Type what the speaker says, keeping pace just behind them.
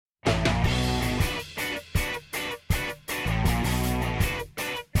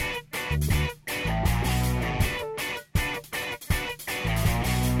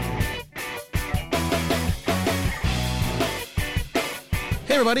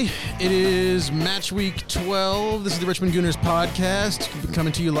Hey everybody, it is match week 12. This is the Richmond Gooners podcast,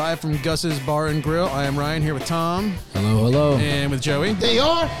 coming to you live from Gus's Bar and Grill. I am Ryan here with Tom. Hello. And with Joey. They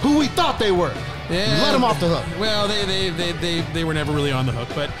are who we thought they were. Yeah, let them off the hook. Well, they were never really on the hook,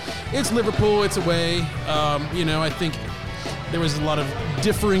 but it's Liverpool, it's away. I think there was a lot of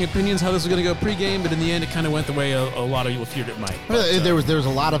differing opinions how this was going to go pregame, but in the end, it kind of went the way a lot of people feared it might. But, there was a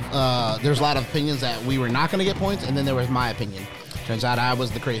lot of opinions that we were not going to get points, and then there was my opinion. Turns out I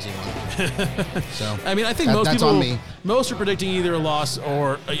was the crazy one. So I mean, I think most are predicting either a loss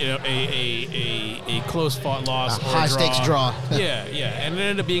or a close fought loss, or high stakes draw. yeah, and it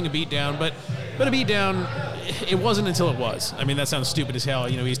ended up being a beatdown, but a beatdown. It wasn't until it was. I mean, that sounds stupid as hell.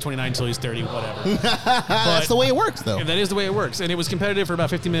 He's 29 until he's 30, whatever. That's the way it works, though. That is the way it works, and it was competitive for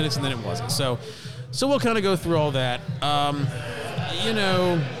about 50 minutes, and then it wasn't. So we'll kind of go through all that.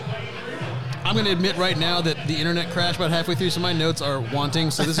 I'm going to admit right now that the internet crashed about halfway through, so my notes are wanting.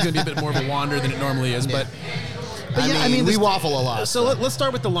 So this is going to be a bit more of a wander than it normally is. Yeah. But we waffle a lot. So let's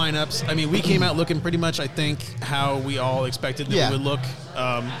start with the lineups. I mean, we came out looking pretty much, I think, how we all expected that we would look.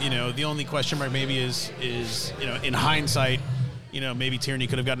 The only question mark maybe is in hindsight, maybe Tierney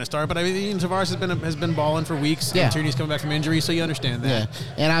could have gotten a start. But I mean, Tavares has been balling for weeks. Yeah. And Tierney's coming back from injury, so you understand that.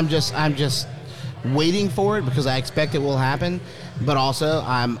 Yeah, and I'm just waiting for it because I expect it will happen, but also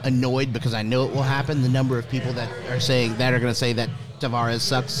I'm annoyed because I know it will happen. The number of people that are going to say that Tavares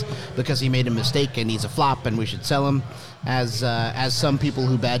sucks because he made a mistake and he's a flop and we should sell him, as some people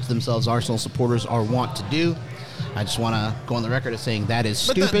who badge themselves Arsenal supporters are wont to do. I just want to go on the record as saying that is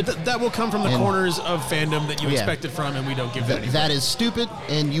stupid. But that will come from the corners of fandom that you expected from, and we don't give that. That is stupid,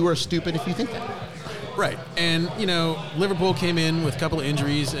 and you are stupid if you think that. Right. And, Liverpool came in with a couple of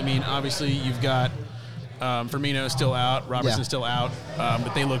injuries. I mean, obviously, you've got Firmino still out, Robertson still out,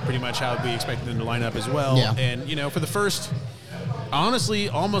 but they look pretty much how we expected them to line up as well. Yeah. And, for the first, honestly,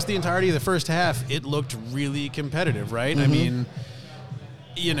 almost the entirety of the first half, it looked really competitive, right? Mm-hmm.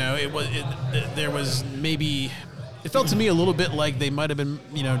 I mean, there was maybe... It felt to me a little bit like they might have been,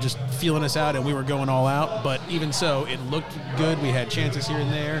 just feeling us out and we were going all out. But even so, it looked good. We had chances here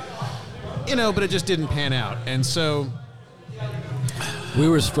and there. But it just didn't pan out. And so... We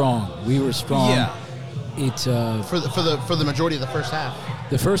were strong. Yeah. It's for the majority of the first half.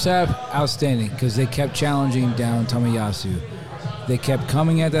 The first half, outstanding, because they kept challenging down Tomiyasu. They kept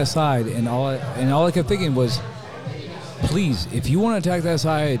coming at that side, and all I kept thinking was, please, if you want to attack that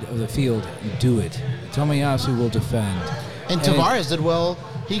side of the field, do it. Tomiyasu will defend. And Tavares did well.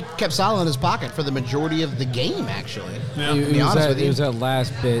 He kept Salah in his pocket for the majority of the game, actually. Yeah. It was that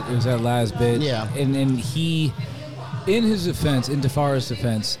last bit. Yeah. And he, in his defense, in Tavares'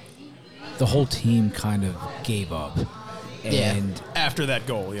 defense, the whole team kind of gave up. And after that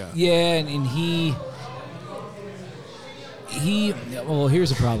goal, yeah. Yeah, and he well, here's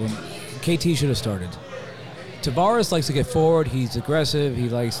the problem. KT should have started. Tavares likes to get forward. He's aggressive. He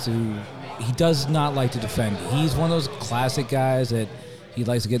does not like to defend. He's one of those classic guys that he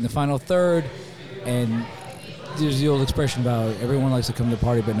likes to get in the final third, and there's the old expression about everyone likes to come to the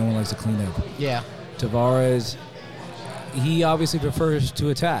party, but no one likes to clean up. Yeah. Tavares, he obviously prefers to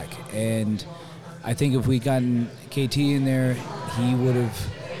attack, and I think if we'd gotten KT in there, he would have...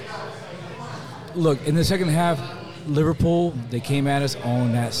 Look, in the second half, Liverpool, they came at us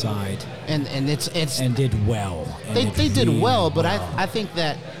on that side. And did well. They did well, but I think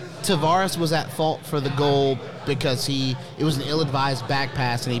that Tavares was at fault for the goal because it was an ill-advised back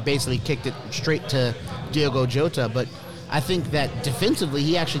pass and he basically kicked it straight to Diogo Jota. But I think that defensively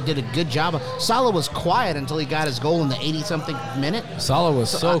he actually did a good job. Salah was quiet until he got his goal in the 80-something minute. Salah was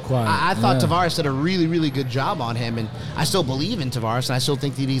so quiet. I thought Tavares did a really, really good job on him, and I still believe in Tavares, and I still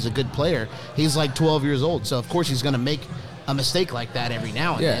think that he's a good player. He's like 12 years old, so of course he's going to make a mistake like that every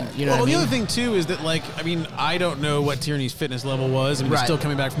now and then. You know what I mean? The other thing, too, is that, I don't know what Tierney's fitness level was. I mean, he's still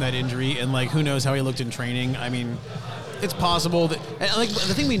coming back from that injury, and, who knows how he looked in training. I mean, it's possible that,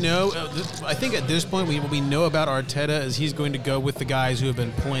 the thing we know, I think at this point, what we know about Arteta is he's going to go with the guys who have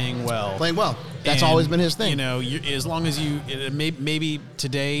been playing well. That's always been his thing. As long as maybe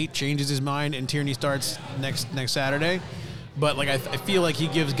today changes his mind and Tierney starts next Saturday, but I feel like he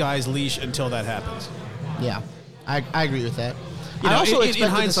gives guys leash until that happens. Yeah, I agree with that. I also in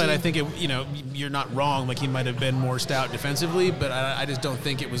hindsight, I think you're not wrong. He might have been more stout defensively, but I just don't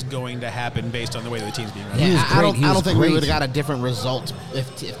think it was going to happen based on the way the team's being run. Yeah, I don't think we would have got a different result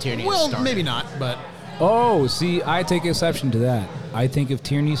if Tierney had started. Maybe not, but Oh, see, I take exception to that. I think if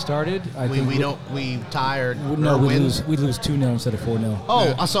Tierney started, we tired. No, we lose 2-0 instead of 4-0.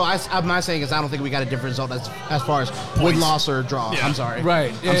 Oh, so my saying is I don't think we got a different result as far as win, loss, or draw. Yeah. I'm sorry.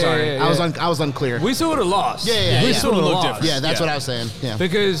 Right. I'm sorry. Yeah. I was unclear. We still would have lost. Yeah. We still would have looked lost. different. Yeah, that's what I was saying. Yeah.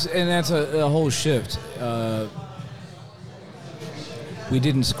 Because, and that's a whole shift. We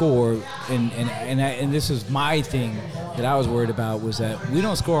didn't score, and this is my thing that I was worried about was that we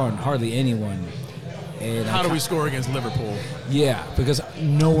don't score on hardly anyone. And How do we score against Liverpool? Yeah, because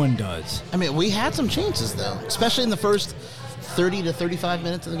no one does. I mean, we had some chances though, especially in the first 30 to 35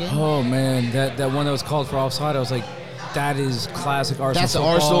 minutes of the game. Oh man, that one that was called for offside, I was like, that is classic Arsenal That's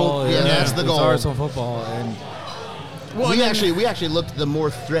football. Arsenal. Yeah, that's the it's goal. Arsenal football, and we actually looked the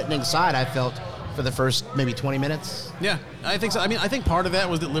more threatening side, I felt, for the first maybe 20 minutes. Yeah, I think so. I mean, I think part of that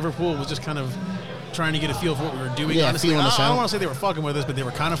was that Liverpool was just kind of trying to get a feel for what we were doing. Yeah, honestly, feeling us I don't out. want to say they were fucking with us, but they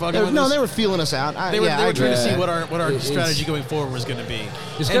were kind of fucking with us. No, they were feeling us out. They were trying to see Yeah. what our It's- strategy going forward was going to be.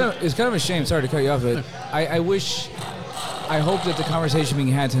 it's kind of a shame. Sorry to cut you off, but I hope that the conversation being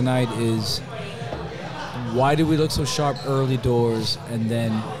had tonight is why do we look so sharp early doors and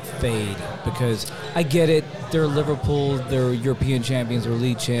then fade? Because I get it, they're Liverpool, they're European champions, they're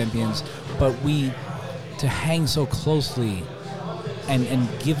league champions, but to hang so closely and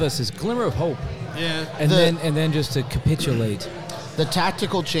give us this glimmer of hope, Yeah. and then just to capitulate. The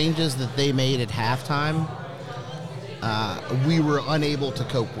tactical changes that they made at halftime, we were unable to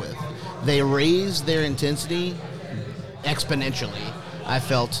cope with. They raised their intensity exponentially, I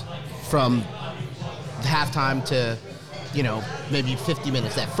felt, from halftime to, maybe 50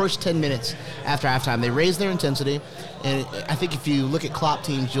 minutes. That first 10 minutes after halftime, they raised their intensity. And I think if you look at Klopp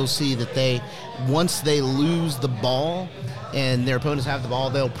teams, you'll see that once they lose the ball and their opponents have the ball,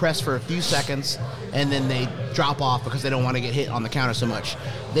 they'll press for a few seconds and then they drop off because they don't want to get hit on the counter so much.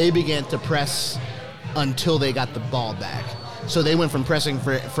 They began to press until they got the ball back. So they went from pressing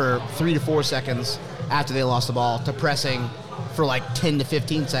for 3 to 4 seconds after they lost the ball to pressing for like 10 to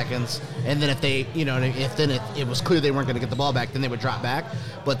 15 seconds. And then if it was clear they weren't going to get the ball back, then they would drop back.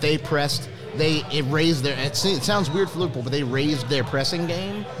 But they pressed. It raised their. It sounds weird for Liverpool, but they raised their pressing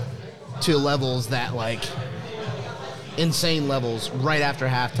game to levels that insane levels right after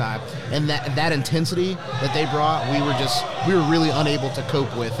halftime, and that intensity that they brought, we were really unable to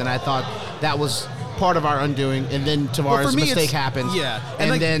cope with, and I thought that was part of our undoing. And then Tavares' mistake happened,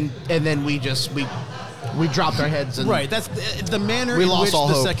 and then we dropped our heads. And right, that's the manner we in lost which all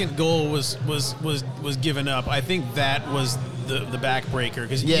the hope. second goal was given up. I think that was the backbreaker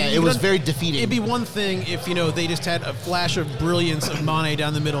because it was very defeating. It'd be one thing if they just had a flash of brilliance of Mane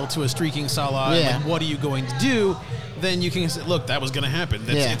down the middle to a streaking Salah. Yeah. And what are you going to do? Then you can say, look, that was going to happen.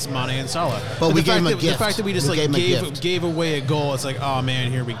 It's Mane and Salah. But we gave him a The gift. fact that we just gave away a goal, it's like, oh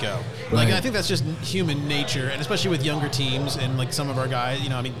man, here we go. Like Right. I think that's just human nature, and especially with younger teams and like some of our guys.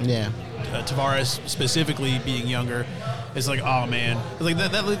 Tavares specifically being younger, it's like, oh man, it's like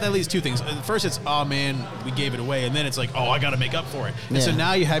that leads two things. First, it's oh man, we gave it away, and then it's like, oh, I got to make up for it. And so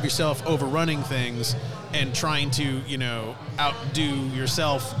now you have yourself overrunning things and trying to outdo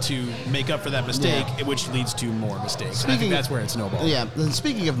yourself to make up for that mistake, which leads to more mistakes. And I think that's where it snowballs. Yeah, and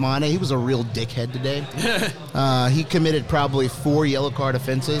speaking of Mane, he was a real dickhead today. He committed probably 4 yellow card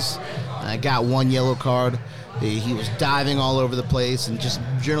offenses. Got 1 yellow card. He was diving all over the place and just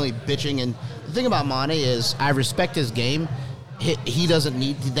generally bitching. And the thing about Mane is, I respect his game. He doesn't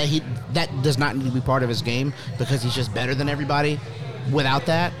need that. That does not need to be part of his game because he's just better than everybody. Without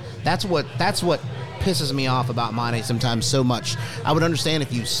that, that's what pisses me off about Mane sometimes so much. I would understand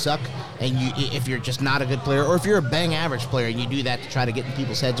if you suck and if you're just not a good player, or if you're a bang average player and you do that to try to get in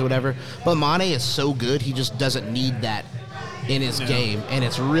people's heads or whatever. But Mane is so good, he just doesn't need that in his game, and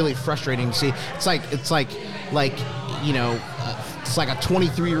it's really frustrating to see. It's like a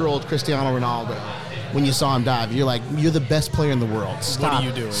 23-year-old Cristiano Ronaldo. When you saw him dive, you're like, you're the best player in the world. Stop. What are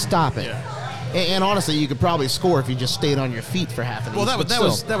you doing? Stop it. Yeah. And honestly, you could probably score if you just stayed on your feet for half an Well, inch.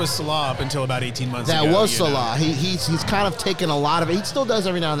 that was Salah up until about 18 months ago. That was Salah. He's kind of taken a lot of it. He still does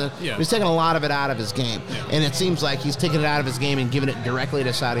every now and then. Yeah. But he's taken a lot of it out of his game. Yeah. And it seems like he's taken it out of his game and given it directly to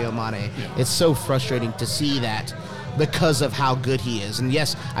Sadio Mane. Yeah. It's so frustrating to see that because of how good he is. And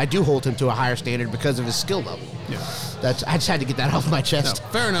yes, I do hold him to a higher standard because of his skill level. Yeah. I just had to get that off my chest. No,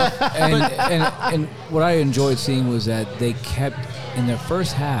 fair enough. And what I enjoyed seeing was that they kept, in their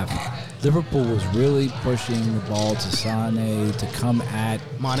first half, Liverpool was really pushing the ball to Sane to come at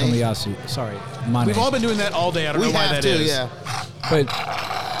Mane. Tomiyasu. Sorry, Mane. We've all been doing that all day. I don't know why that is. Yeah. But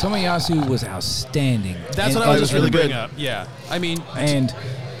Tomiyasu was outstanding. That's what I was just really bringing up. Yeah. I mean, And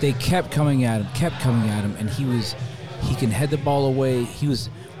they kept coming at him, and he can head the ball away.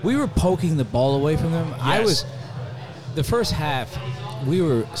 we were poking the ball away from them. Yes. The first half, we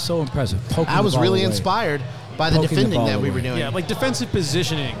were so impressive. Poking I was the ball really away. inspired by the Poking the defending ball that we away. were doing. Yeah, like defensive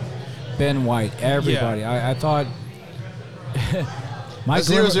positioning. Ben White, everybody. I thought A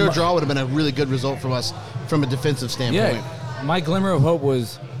 0-0 draw would have been a really good result from us from a defensive standpoint. Yeah, my glimmer of hope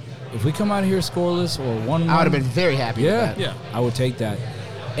was if we come out of here scoreless or 1-1. I would have been very happy with that. Yeah. I would take that.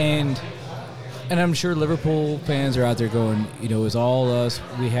 And I'm sure Liverpool fans are out there going, it was all us.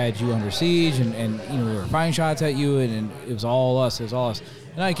 We had you under siege, and we were firing shots at you, and it was all us. It was all us.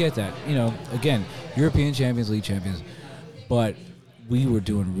 And I get that. Again, European champions, league champions. But we were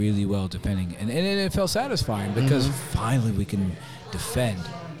doing really well defending. And it felt satisfying because finally we can defend.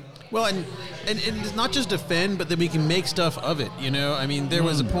 Well, and it's not just defend, but that we can make stuff of it. I mean, there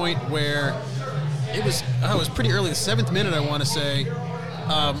was a point where it was pretty early, the 7th minute, I want to say.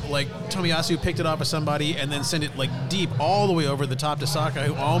 Like Tomiyasu picked it off of somebody and then sent it like deep all the way over the top to Saka,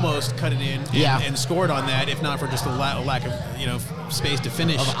 who almost cut it in and scored on that, if not for just a lack of space to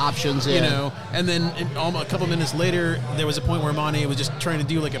finish. Of options, yeah. And then a couple minutes later, there was a point where Mane was just trying to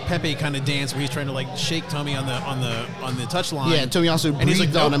do like a Pepe kind of dance, where he's trying to like shake Tommy on the touchline. Yeah, Tomiyasu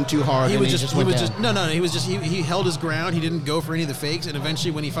breathed on him too hard. He held his ground. He didn't go for any of the fakes, and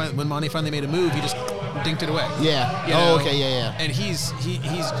eventually when Mane finally made a move, he just dinked it away. Yeah. Okay. Yeah. And he's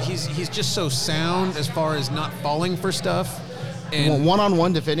just so sound as far as not falling for stuff. And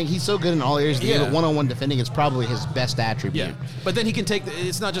one-on-one defending, he's so good in all areas of the game, Yeah. but one-on-one defending is probably his best attribute. yeah, but then he can take.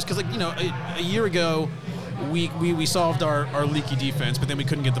 It's not just because a year ago. We solved our leaky defense, but then we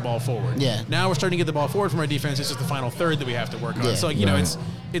couldn't get the ball forward. Yeah. Now we're starting to get the ball forward from our defense. It's just the final third that we have to work on. Yeah. So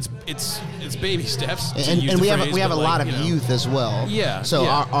it's baby steps. to use And the we have phrase, a but, lot of you know. youth as well. Yeah, So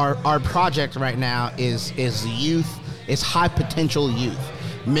yeah. our project right now is youth. It's high potential youth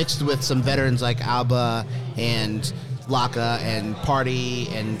mixed with some veterans like Alba and Laka and Party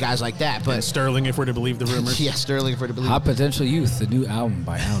and guys like that. But And Sterling, if we're to believe the rumors. yeah, Sterling for to believe. High Potential Youth, the new album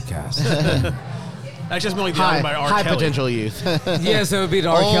by Outkast. Actually, it's more like the album by R. high Kelly. potential youth. Yes, it would be the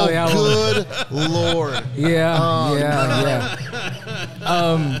R. Kelly album. Good Lord. Yeah.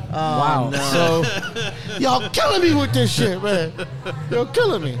 Wow. No. So Y'all killing me with this shit, man. Y'all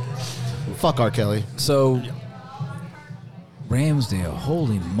killing me. Fuck R. Kelly. Ramsdale,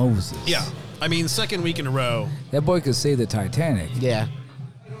 holy Moses. Yeah. I mean, second week in a row. That boy could save the Titanic. Yeah.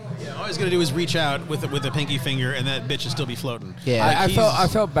 All he's going to do is reach out with a pinky finger, and that bitch will still be floating. Yeah. I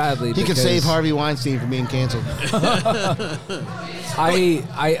felt badly. He could because save Harvey Weinstein from being canceled.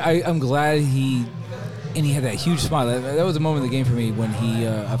 I'm glad he had that huge smile. That was a moment in the game for me when he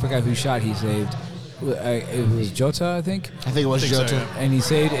I forgot who shot he saved. It was Jota, I think. I think it was so, Jota. yeah. And he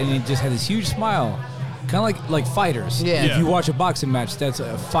saved, and he just had this huge smile. Kind of like fighters. Yeah. If you watch a boxing match, that's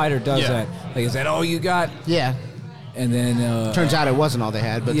a fighter does Yeah. that. Like, is that all you got? Yeah. And then Turns out it wasn't all they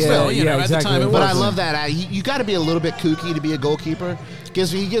had, but yeah, still. you know, at the exactly. time it But I wasn't. love that. You got to be a little bit kooky to be a goalkeeper.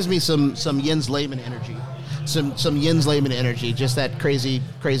 He gives me some Jens Lehmann energy, some Jens Lehmann energy. Just that crazy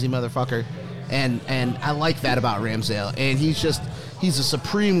motherfucker, and I like that about Ramsdale. And he's a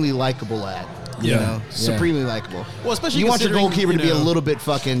supremely likable lad. You Yeah. know, Yeah. supremely likable. Well, especially you want your considering, goalkeeper to be a you know- little bit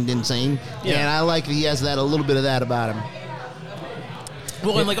fucking insane. Yeah. And I like that he has a little bit of that about him.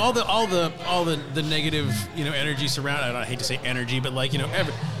 Well, and like all the negative, energy surrounding. I hate to say energy, but like,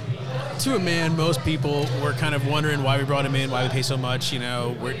 to a man, most people were kind of wondering why we brought him in, why we pay so much.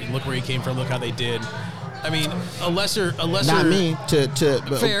 Look where he came from, look how they did. I mean, a lesser. Not me. Fair, To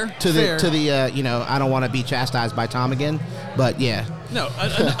fair. the I don't want to be chastised by Tom again, but yeah. No,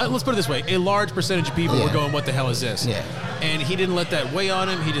 let's put it this way: a large percentage of people Yeah. were going, "What the hell is this?" Yeah. And he didn't let that weigh on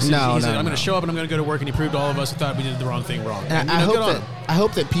him. He just No, he said, no, "I'm going no. to show up and I'm going to go to work," and he proved to all of us who thought we did the wrong thing wrong. And And, I good hope on that him. I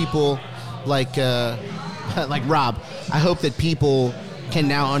hope that people like like Rob. I hope that people can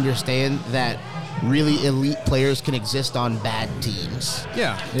now understand that really elite players can exist on bad teams.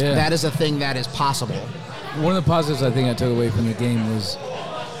 Yeah. Yeah. That is a thing that is possible. One of the positives I think I took away from the game was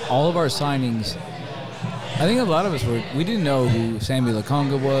all of our signings. I think a lot of us we didn't know who Sammy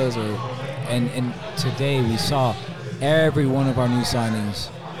Lakonga was, and today we saw every one of our new signings,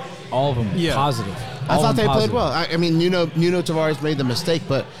 all of them Yeah. positive. I All thought of they them played positive. well. I mean, Nuno Tavares made the mistake,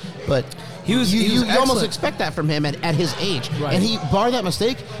 but He was you almost excellent. expect that from him at his age. Right. And he, bar that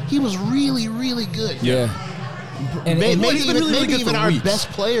mistake, he was really, really good. Yeah. And, Maybe, and he's been really, really good even for our weeks. best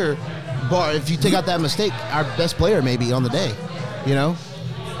player, if you take out that mistake, our best player maybe on the day. You know?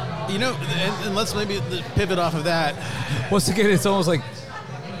 And let's maybe pivot off of that. once again, it's almost like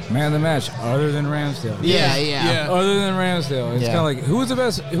man of the match, other than Ramsdale. Yeah. Other than Ramsdale, it's Yeah. kind of like who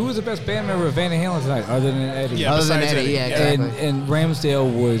was the best band member of Van Halen tonight, other than Eddie. Yeah, Other than besides Eddie, Eddie. yeah, exactly. And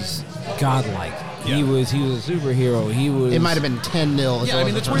Ramsdale was godlike. Yeah. He was a superhero. He was. It might have been 10-0. Yeah, I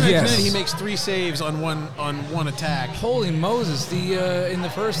mean, the 29th Yes. minute, he makes 3 saves on one attack. Holy Moses! In the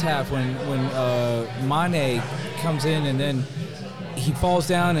first half when Mane comes in and then he falls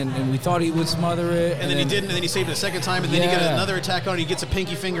down and we thought he would smother it, And then he didn't, and then he saved it a second time, and then he got Yeah. another attack on it. He gets a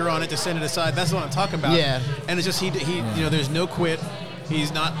pinky finger on it to send it aside. That's what I'm talking about. Yeah. And it's just he you know, there's no quit.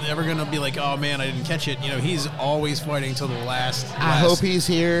 He's not ever going to be like, oh man, I didn't catch it. You know, he's always fighting till the last. I hope he's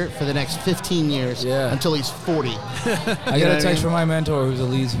here for the next 15 years until he's 40. I got a text from my mentor who's a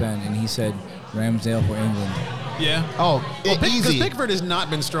Leeds fan, and he said Ramsdale for England. Yeah. Oh, Because easy. Pickford has not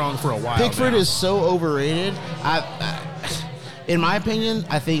been strong for a while. Pickford now. is so overrated. In my opinion,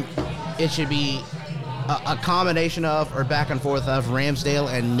 I think it should be a combination of or back and forth of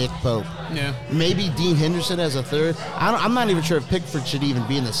Ramsdale and Nick Pope. Yeah. Maybe Dean Henderson as a third. I'm not even sure if Pickford should even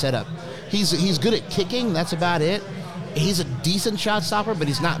be in the setup. He's good at kicking. That's about it. He's a decent shot stopper, but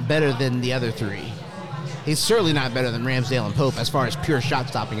he's not better than the other three. He's certainly not better than Ramsdale and Pope as far as pure shot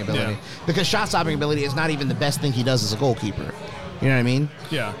stopping ability. Yeah. Because shot stopping ability is not even the best thing he does as a goalkeeper. You know what I mean?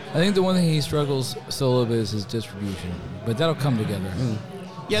 Yeah. I think the one thing he struggles still a little bit is his distribution, but that'll come together.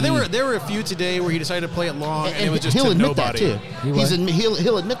 Yeah, there were a few today where he decided to play it long, and it was just he'll to admit nobody. that too. He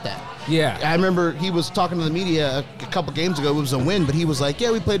He'll admit that. Yeah. I remember he was talking to the media a couple games ago. It was a win, but he was like,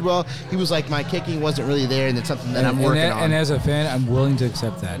 "Yeah, we played well." He was like, "My kicking wasn't really there, and it's something that I'm working on." And as a fan, I'm willing to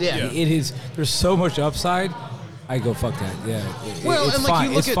accept that. Yeah. It is. There's so much upside. I go fuck that. Yeah. Well, it's and like fine. you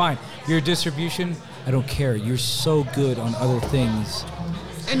look It's at- fine. Your distribution, I don't care. You're so good on other things.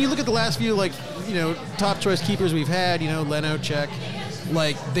 And you look at the last few, like, you know, top choice keepers we've had, you know, Leno, Czech,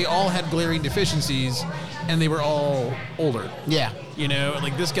 like, they all had glaring deficiencies, and they were all older. Yeah. You know,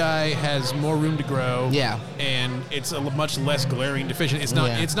 like, this guy has more room to grow. Yeah. And it's a much less glaring deficient. It's not.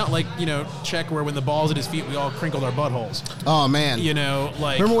 Yeah. It's not like, you know, Czech, where when the ball's at his feet, we all crinkled our buttholes. Oh man. You know,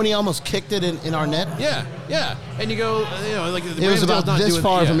 like. Remember when he almost kicked it in our net? Yeah, yeah. And you go, you know, like, the It was about not this doing,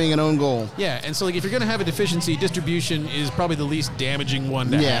 far yeah. from being an own goal. Yeah, and so like if you're gonna have a deficiency, distribution is probably the least damaging one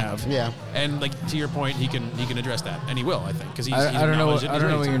to Yeah, have. yeah. And like to your point, he can address that, and he will, I think, because he's. I don't know. acknowledged it, I he's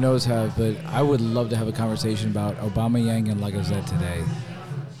don't know ready what to. your notes have, but I would love to have a conversation about Aubameyang and Lacazette today,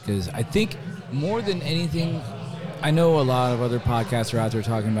 because I think more than anything, I know a lot of other podcasts are out there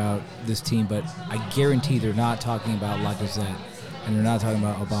talking about this team, but I guarantee they're not talking about Lacazette and they're not talking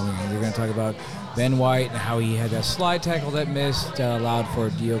about Aubameyang. They're going to talk about Ben White and how he had that slide tackle that missed, allowed for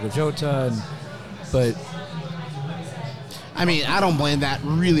Diogo Jota, but. I mean, I don't blame that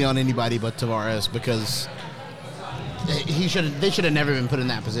really on anybody but Tavares because they should have never been put in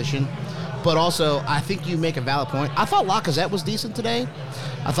that position. But also, I think you make a valid point. I thought Lacazette was decent today.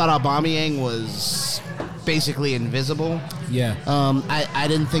 I thought Aubameyang was basically invisible. Yeah. I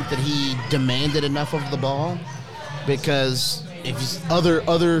didn't think that he demanded enough of the ball because if he's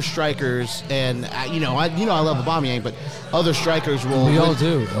other strikers and I love Aubameyang, but other strikers will. We all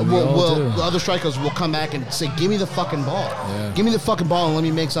do. We all do. Other strikers will come back and say, "Give me the fucking ball. Yeah. Give me the fucking ball and let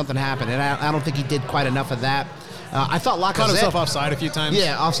me make something happen." And I don't think he did quite enough of that. I thought Lacazette Caught himself offside a few times.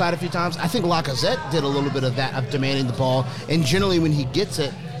 Yeah, offside a few times. I think Lacazette did a little bit of that, of demanding the ball. And generally when he gets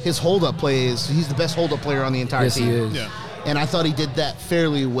it, his hold-up play he's the best hold-up player on the entire Yes, team. he is. Yeah. And I thought he did that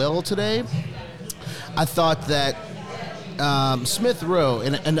fairly well today. I thought that Smith Rowe,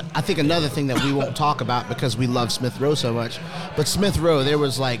 and I think another thing that we won't talk about because we love Smith Rowe so much, but Smith Rowe, there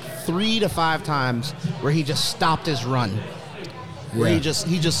was like 3 to 5 times where he just stopped his run. Where Yeah.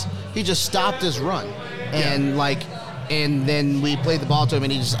 he just stopped his run. And then we played the ball to him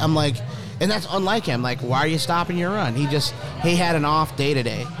and I'm like, and that's unlike him. Like, why are you stopping your run? He had an off day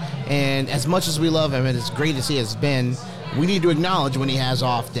today. And as much as we love him and as great as he has been, we need to acknowledge when he has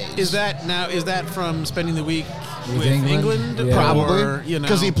off days. Is that from spending the week with England? England? Yeah. Probably. Or, you know,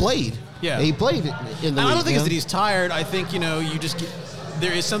 Because he played. Yeah. He played in the I league, don't think you it's know? that he's tired. I think, you know,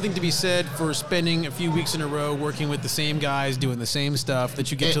 there is something to be said for spending a few weeks in a row working with the same guys doing the same stuff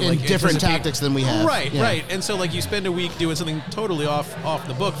that you get to In like different anticipate. tactics than we have. Right, Yeah. right. And so like you spend a week doing something totally off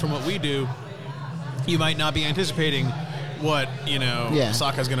the book from what we do, you might not be anticipating what, you know, Yeah.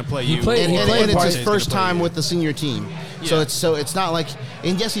 Saka's going to play He you. played- And, he and, played and it's his Partey's gonna first play time you. with the senior team, Yeah. so it's not like.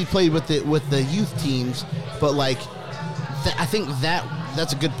 And yes, he played with the youth teams, but like, I think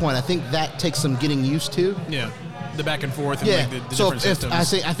that's a good point. I think that takes some getting used to. Yeah. The back and forth and Yeah. like the So different systems.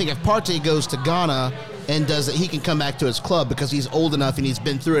 I think if Partey goes to Ghana and does it, he can come back to his club because he's old enough and he's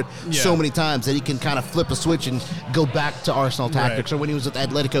been through it so Yeah. many times that he can kind of flip a switch and go back to Arsenal tactics. Right. Or when he was at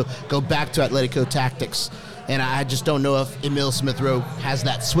Atletico, go back to Atletico tactics. And I just don't know if Emile Smith Rowe has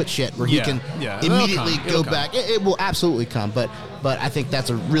that switch yet where he Yeah. can Yeah. It'll immediately come. go It'll come. back. It will absolutely come, but I think that's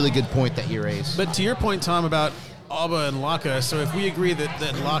a really good point that you raised. But to your point, Tom, about Alba and Laka. So if we agree that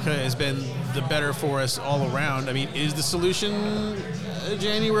Laka has been the better for us all around, I mean, is the solution a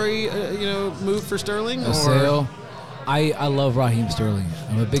January move for Sterling? A sale. I love Raheem Sterling.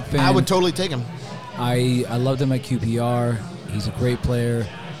 I'm a big fan. I would totally take him. I loved him at QPR. He's a great player.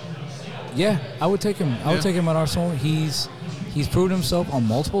 Yeah, I would take him. I would take him at Arsenal. He's proven himself on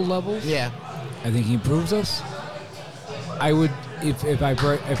multiple levels. Yeah. I think he improves us. I would if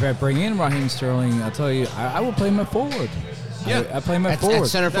I bring in Raheem Sterling, I'll tell you, I will play him at forward. Yeah. I play him at forward. At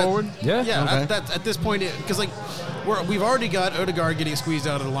center forward? Yeah. Yeah, Okay. at this point, because we've already got Odegaard getting squeezed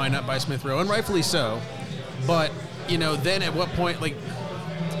out of the lineup by Smith Rowe, and rightfully so. But then at what point,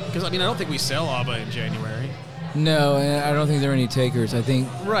 because I don't think we sell Alba in January. No, and I don't think there are any takers. I think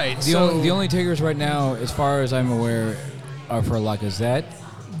Right. the only takers right now, as far as I'm aware, are for Lacazette,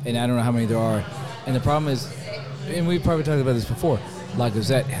 and I don't know how many there are. And the problem is, and we probably talked about this before,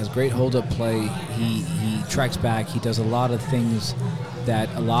 Lacazette has great hold-up play. He tracks back. He does a lot of things that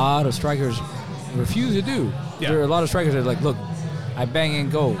a lot of strikers refuse to do. Yeah. There are a lot of strikers that are like, look, I bang in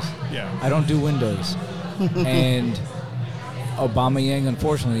goals. Yeah. I don't do windows. And Aubameyang,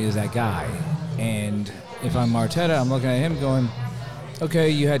 unfortunately, is that guy. And if I'm Arteta, I'm looking at him going, okay,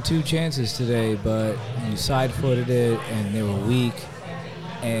 you had 2 chances today, but you side-footed it, and they were weak.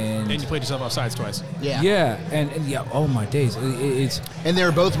 And you played yourself off sides twice. Yeah. yeah, and yeah, oh my days, it's And they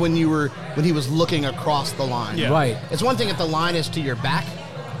were both when he was looking across the line. Yeah. right. It's one thing if the line is to your back,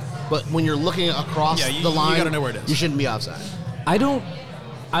 but when you're looking across Yeah, you the line, gotta know where it is. You shouldn't be offside.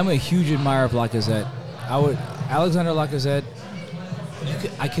 I'm a huge admirer of Lacazette. Alexander Lacazette,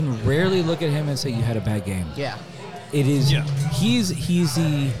 I can rarely look at him and say you had a bad game. Yeah. It is. Yeah. He's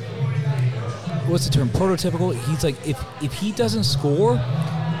the. What's the term? Prototypical. He's like if he doesn't score,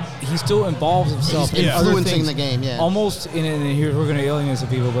 he still involves himself He's in other influencing things. the game, yeah. Almost. And here we're going to alienate some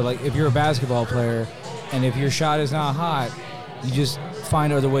people, but like if you're a basketball player, and if your shot is not hot, you just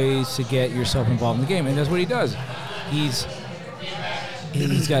find other ways to get yourself involved in the game, and that's what he does. He's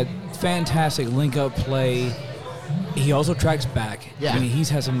got fantastic link-up play. He also tracks back. Yeah. I mean, he's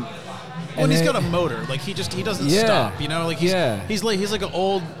had some. Well, and he's then- got a motor. Like he doesn't Yeah. stop. He's like an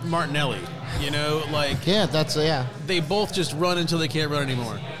old Martinelli. Yeah, that's They both just run until they can't run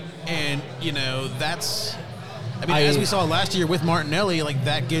anymore. And, that's... as we saw last year with Martinelli,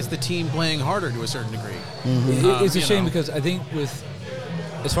 that gets the team playing harder to a certain degree. It's a you shame know. because I think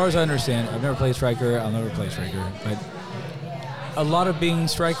as far as I understand, I've never played striker, I'll never play striker, but a lot of being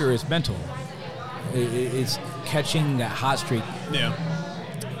striker is mental. It's catching that hot streak. Yeah.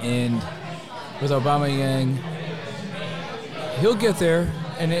 And with Aubameyang, he'll get there,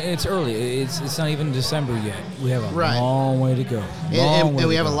 and it's early. It's not even December yet. We have a Right. long way to go. And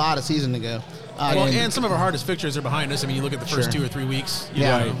we have a lot of season to go. And some of our hardest fixtures are behind us. I mean, you look at the first Sure. 2 or 3 weeks,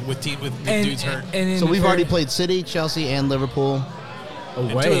 Yeah. with dudes hurt. And So in we've fair- already played City, Chelsea, and Liverpool. And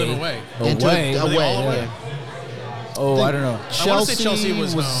 2 of them away. And two- Away. Were they all away? yeah. Oh, I don't know. I wanna say Chelsea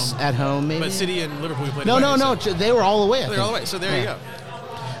was home, at home, maybe. But City and Liverpool we played no, away. no, no. so They were all away. I They're all think. away. So there you go.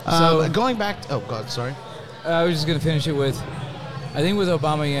 So- Going back. Oh God, sorry. I was just going to finish it with, I think with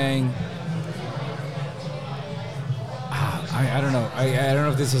Aubameyang, I don't know. I don't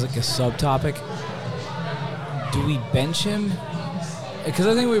know if this is like a subtopic. Do we bench him? Because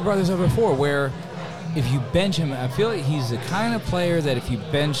I think we brought this up before, where if you bench him, I feel like he's the kind of player that if you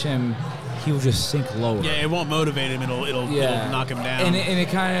bench him, he will just sink lower. Yeah, it won't motivate him. It'll knock him down. And it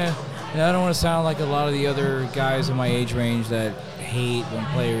kind of, I don't want to sound like a lot of the other guys in my age range that hate when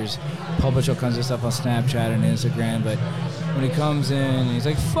players publish all kinds of stuff on Snapchat and Instagram, but when he comes in and he's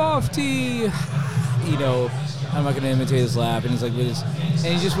like, "Fofty," I'm not going to imitate his laugh, and he's like,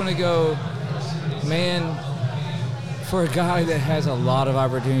 and you just want to go, man, for a guy that has a lot of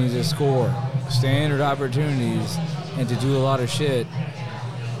opportunities to score, standard opportunities, and to do a lot of shit,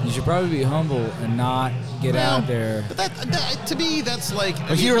 you should probably be humble and not get out there. But that to me, that's like.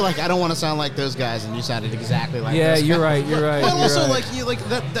 But you were like, I don't want to sound like those guys, and you sounded exactly like. Yeah, those you're guys. right. You're right. But you're also,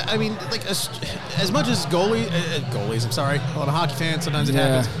 right. I mean, as much as goalies, I'm sorry, a lot of hockey fans, sometimes it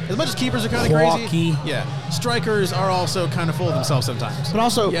Yeah. happens. As much as keepers are kind of Hockey. crazy, yeah, strikers are also kind of full of themselves sometimes. But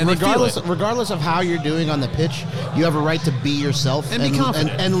also, Yeah, and they feel it. regardless of how you're doing on the pitch, you have a right to be yourself And be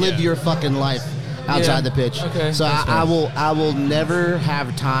confident, and live yeah. your fucking life outside Yeah. the pitch. Okay, So that's I fair. will never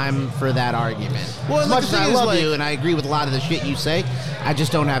have time for that argument. Well, as and much the as I thing is, love like- you and I agree with a lot of the shit you say, I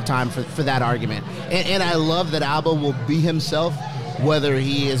just don't have time for that argument. And I love that Alba will be himself, whether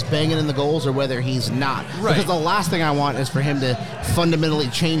he is banging in the goals or whether he's not. Right. Because the last thing I want is for him to fundamentally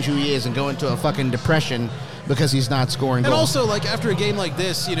change who he is and go into a fucking depression because he's not scoring And goals. also, like, after a game like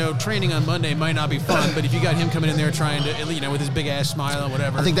this, training on Monday might not be fun, but if you got him coming in there trying to, with his big-ass smile or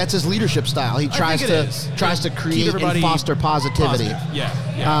whatever. I think that's his leadership style. He tries to Keep create everybody and foster positivity. positive.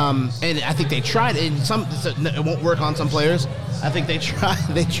 Yeah. And I think they tried it. It won't work on some players. I think they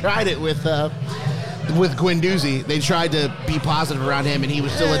tried it with Guendouzi. They tried to be positive around him, and he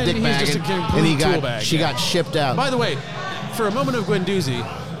was still a And dickbag, he's just a and he tool bag, she got shipped out. By the way, for a moment of Guendouzi,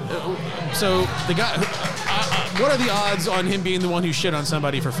 so the guy, what are the odds on him being the one who shit on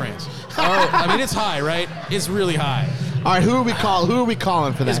somebody for France? I mean, it's high, right? It's really high. All right, who are we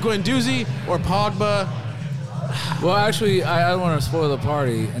calling for that? Is Guendouzi or Pogba? Well, actually, I don't want to spoil the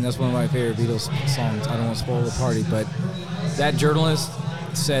party, and that's one of my favorite Beatles songs. I don't want to spoil the party, but that journalist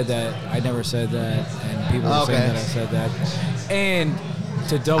said that I never said that, and people were saying that I said that. And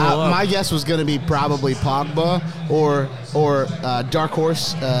to double up, my guess was going to be probably Pogba or dark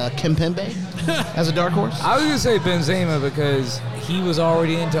horse Kimpembe as a dark horse. I was going to say Benzema because he was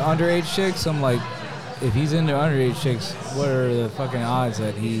already into underage chicks. I'm like, if he's into underage chicks, what are the fucking odds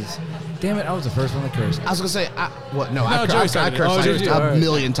that he's... Damn it, I was the first one to curse. I was going to say, I Joey cursed started it. a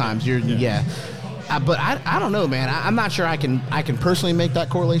million times. But I don't know, man. I'm not sure I can personally make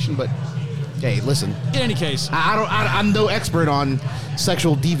that correlation, but hey, listen. In any case, I'm no expert on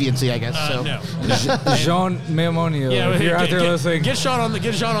sexual deviancy, I guess. no. Jean Memonio, if you're out there listening. Get Sean on the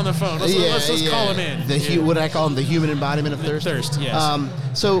phone. Let's call him in. What I call him, the human embodiment of thirst. Thirst, yes.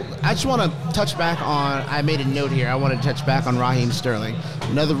 So I just want to touch back on. I made a note here. I want to touch back on Raheem Sterling.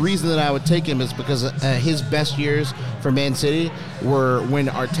 Now, the reason that I would take him is because his best years for Man City were when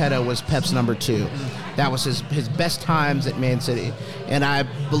Arteta was Pep's number 2. That was his best times at Man City. And I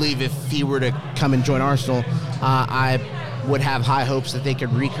believe if he were to come and join Arsenal, I would have high hopes that they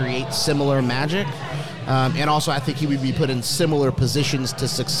could recreate similar magic. And also, I think he would be put in similar positions to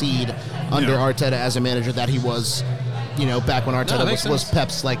succeed under Arteta as a manager that he was, back when Arteta was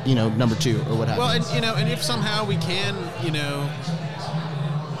Pep's, number 2 or what have you. Well, and if somehow we can,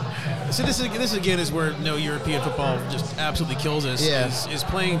 So this again is where no European football just absolutely kills us. Yeah. Is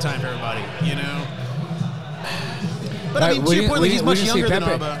playing time for everybody, But Right, I mean, to your point, he's much younger than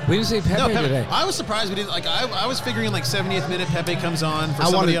Pepe. Alba. We didn't see Pepe today. I was surprised we didn't. I was figuring 70th minute Pepe comes on for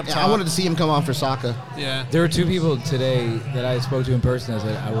somebody up top. I wanted to see him come on for Saka. Yeah. There were 2 people today that I spoke to in person that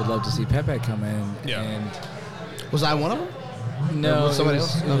said I would love to see Pepe come in. Yeah. And Was I one of them? no, was somebody it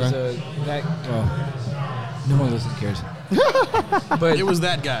was, else? It was Okay. no one listening cares. But It was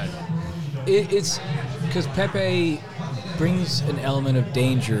that guy. it's because Pepe brings an element of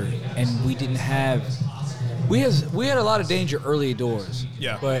danger, and we didn't have. We had a lot of danger early doors.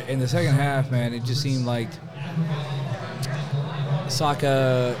 Yeah. But in the second half, man, it just seemed like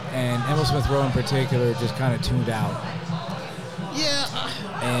Saka and Emil Smith Rowe in particular just kind of tuned out. Yeah.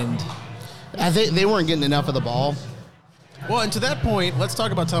 And I think they weren't getting enough of the ball. Well, and to that point, let's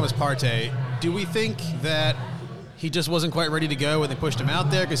talk about Thomas Partey. Do we think that he just wasn't quite ready to go when they pushed him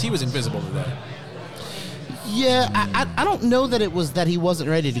out there? Because he was invisible today. Yeah, I don't know that it was that he wasn't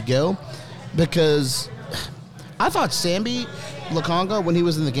ready to go, because I thought Sambi Lokonga, when he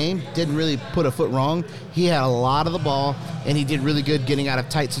was in the game, didn't really put a foot wrong. He had a lot of the ball, and he did really good getting out of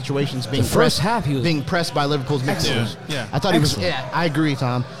tight situations, being first half he was being pressed by Liverpool's midfielders. Yeah. I thought he was. Excellent. Yeah, I agree,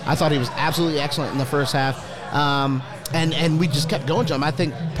 Tom. I thought he was absolutely excellent in the first half, and we just kept going to him. I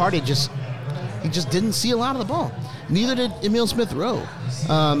think Partey just didn't see a lot of the ball. Neither did Emil Smith Rowe,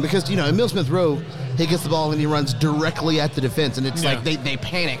 because Emil Smith Rowe, he gets the ball and he runs directly at the defense, and it's like they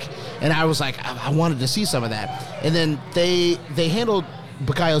panic. And I was like, I wanted to see some of that. And then they handled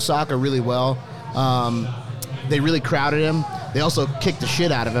Bukayo Saka really well. They really crowded him. They also kicked the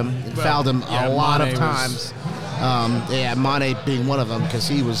shit out of him and fouled him a lot of times. Mane being one of them, because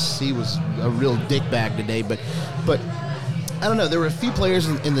he was a real dickbag today. But I don't know. There were a few players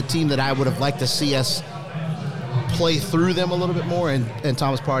in the team that I would have liked to see us play through them a little bit more, and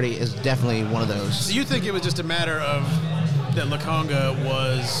Thomas Partey is definitely one of those. So you think it was just a matter of that Lokonga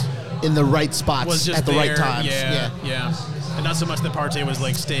was In the right spots just at the there, right times. Yeah. And not so much that Partey was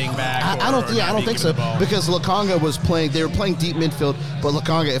staying back. I don't think so, because Lokonga was playing. They were playing deep midfield, but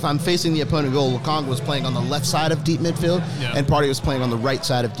Lokonga, if I'm facing the opponent goal, Lokonga was playing on the left side of deep midfield, and Partey was playing on the right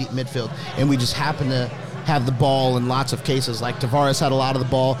side of deep midfield, and we just happened to have the ball in lots of cases. Like Tavares had a lot of the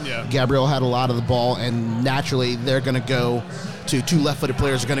ball, Gabriel had a lot of the ball, and naturally they're going to go to two left-footed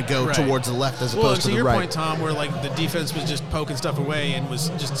players are going to go Right. towards the left as Well, opposed to to the your right. point, Tom, where like the defense was just poking stuff away and was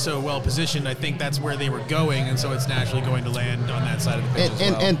just so well positioned, I think that's where they were going, and so it's naturally going to land on that side of the pitch as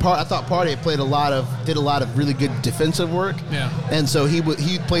well. I thought Partey did a lot of really good defensive work. Yeah. And so he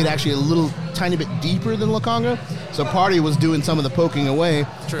played actually a little tiny bit deeper than Lokonga. So Partey was doing some of the poking away,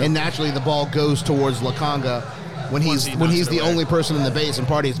 True. and naturally the ball goes towards Lokonga when Once he's he knocks it the away. only person in the base, and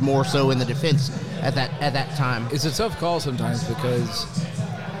Partey is more so in the defense at that time. It's a tough call sometimes because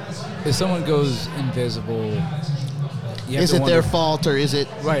if someone goes invisible, you have Is to it wonder, their fault or is it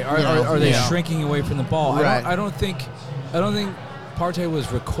right? you know, Are they yeah. shrinking away from the ball? Right. I don't think Partey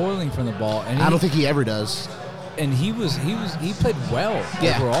was recoiling from the ball, and I don't think he ever does. and he played well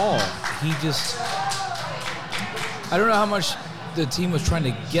Yeah. overall. He just, I don't know how much the team was trying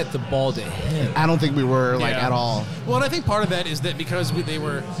to get the ball to him. I don't think we were Yeah. at all. Well, and I think part of that is that because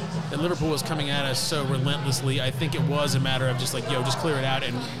that Liverpool was coming at us so relentlessly, I think it was a matter of just like, just clear it out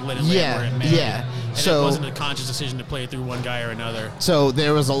and let it land where it may. Yeah. And So- it wasn't a conscious decision to play it through one guy or another. So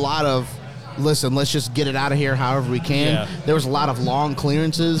there was a lot of, listen, let's just get it out of here however we can. Yeah. There was a lot of long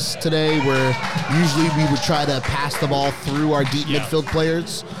clearances today where usually we would try to pass the ball through our deep Yeah. midfield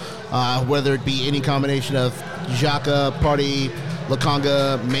players, whether it be any combination of Xhaka, Partey,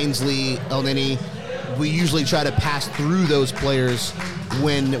 Lokonga, Mainsley, El Neni. We usually try to pass through those players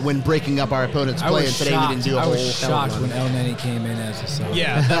when breaking up our opponent's play, and today we didn't do a I whole was shocked when El Neni came in as a sub.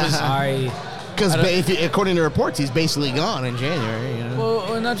 Yeah, that was- Because I don't- according to reports, he's basically gone in January. You know?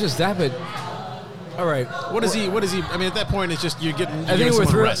 Well, not just that, but all right. What is he? I mean, at that point, it's just you're getting. I think we're someone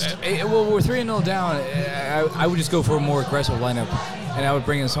three. rest. We're 3-0 down. I would just go for a more aggressive lineup, and I would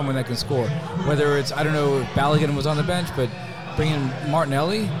bring in someone that can score. Whether it's, I don't know if Balogun was on the bench, but bring in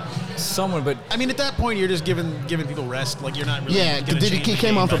Martinelli, someone. But I mean, at that point, you're just giving people rest. Like you're not really. Yeah, gonna did he change the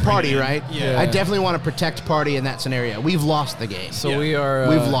came game on for by bringing Partey, in- right? Yeah. I definitely want to protect Partey in that scenario. We've lost the game. so Yeah. we are.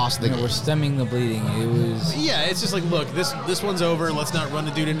 We've lost the game. We're stemming the bleeding. It was. Yeah, it's just like, look, this one's over. Let's not run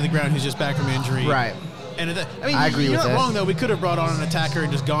the dude into the ground who's just back from injury. Right. And I mean, I agree you're with not that. wrong though. We could have brought on an attacker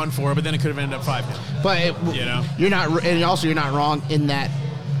and just gone for it, but then it could have ended up 5-0. But you're not, and also you're not wrong in that.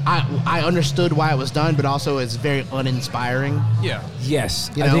 I understood why it was done, but also it's very uninspiring. Yeah.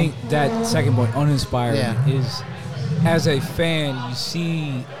 Yes, You I know? think that second point, uninspiring, Yeah. is as a fan, you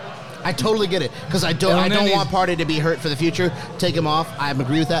see. I totally get it because I don't want Partey to be hurt for the future. Take him off. I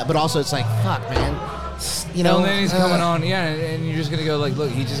agree with that, but also it's like, fuck, man. You know, And then he's coming on, and you're just gonna go like, look,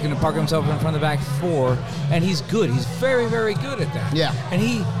 he's just gonna park himself in front of the back four, and he's good. He's very, very good at that. Yeah.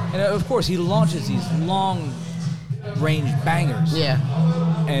 And of course he launches these long range bangers. Yeah,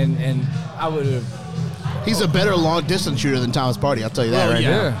 And I would have. he's a better long distance shooter than Thomas Partey. I'll tell you that Well, right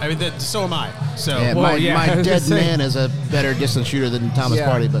yeah. now. I mean, so am I. So now. Yeah, Well, my, yeah, my I was dead gonna say- man is a better distance shooter than Thomas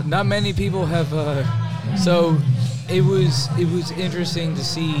Partey, but not many people have. So it was interesting to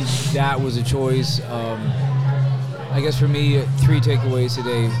see that was a choice. I guess for me, 3 takeaways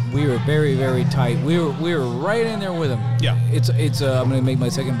today. We were very, very tight. We were right in there with them. Yeah. It's. I'm going to make my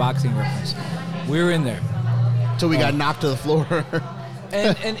second boxing reference. We were in there, until we got knocked to the floor.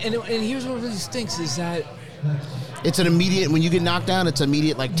 and here's what really stinks is that. It's an immediate, when you get knocked down, it's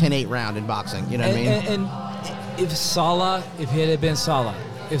immediate like 10-8 round in boxing. You know what I mean? And if it had been Salah,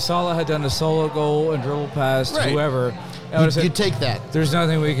 if Salah had done a solo goal and dribble past Right. whoever, I would have you said, take that. there's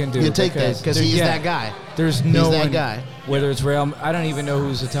nothing we can do. You take that because there- he's yeah, that guy. There's no He's that one, guy. whether it's Real, I don't even know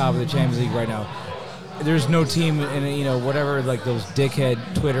who's the top of the Champions League right now. There's no team in whatever, like those dickhead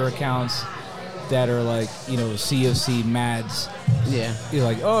Twitter accounts that are like CFC Mads. Yeah. You're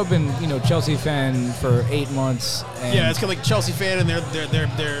like, oh, I've been Chelsea fan for 8 months. And yeah, it's kind of like Chelsea fan and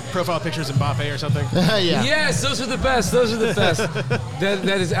their profile pictures in Mbappe or something. Yeah. Yes, those are the best. Those are the best.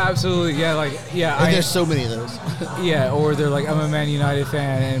 that is absolutely And there's so many of those. Yeah, or they're like, I'm a Man United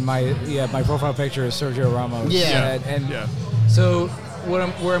fan, and my profile picture is Sergio Ramos. Yeah. and Yeah. so where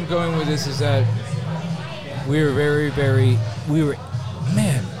I'm going with this is that we were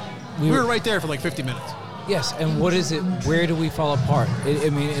we were right there for like 50 minutes. yes. And what is it? Where do we fall apart? I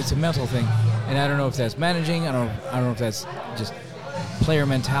mean, it's a mental thing, and I don't know if that's managing. I don't know if that's just player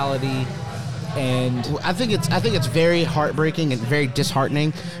mentality. And I think it's very heartbreaking and very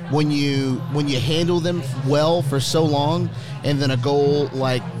disheartening when you handle them well for so long, and then a goal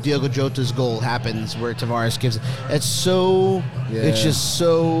like Diogo Jota's goal happens where Tavares gives it. It's just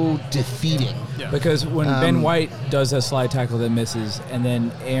so defeating. Yeah. because when Ben White does a slide tackle that misses, and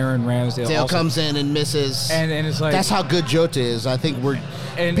then Aaron Ramsdale Dale also, comes in and misses. and it's like That's how good Jota is. I think people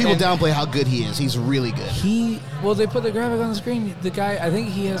and- downplay how good he is. He's really good. they put the graphic on the screen. The guy, I think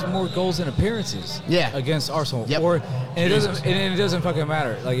he has more goals than appearances. Yeah. Against Arsenal. Yep. And it doesn't fucking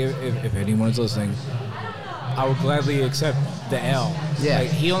matter. Like if anyone's listening, I would gladly accept the L. Yeah. Like,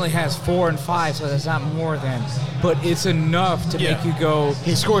 he only has 4 and 5, so that's not more than. But it's enough to make you go.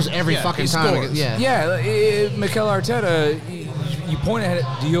 He scores every fucking time. scores. Yeah. Yeah, Mikel Arteta, you point at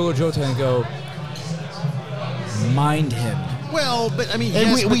Diogo Jota and go, mind him. Well, but I mean,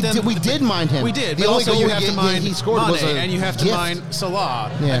 And yes, we did mind him. We did, The but only also goal you have to mind he scored was Mane, a and you have to gift. mind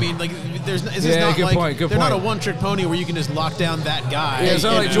Salah. Yeah. I mean, like, this Yeah, is not good like point, good they're not a point. one-trick pony where you can just lock down that guy. Yeah, it's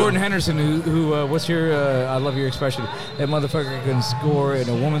not you like know? Jordan Henderson, who what's your, I love your expression, that motherfucker can score in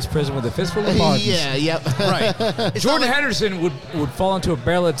a woman's prison with a fistful of pardons. Yeah, yep. Right. It's Jordan not like- Henderson would fall into a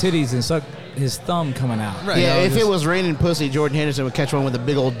barrel of titties and suck his thumb coming out. Right. Yeah, You know, if just- it was raining pussy, Jordan Henderson would catch one with a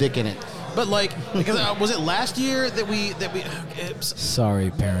big old dick in it. But like, because was it last year that we Sorry,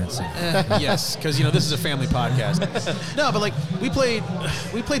 parents. yes, because this is a family podcast. No, but like we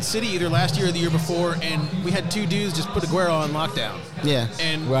played City either last year or the year before, and we had 2 dudes just put Aguero on lockdown. Yeah.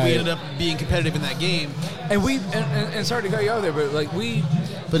 And Right. we ended up being competitive in that game. And and sorry to cut you out there, but like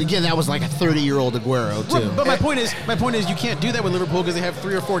But again, that was like a 30-year-old Aguero too. But my point is you can't do that with Liverpool because they have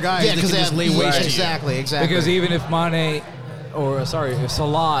 3 or 4 guys Yeah, that because can they just have lay waste to you. exactly. because even if Mane, or sorry, if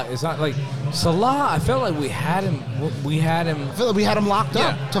Salah, it's not like Salah. I felt like we had him. I feel like we had him locked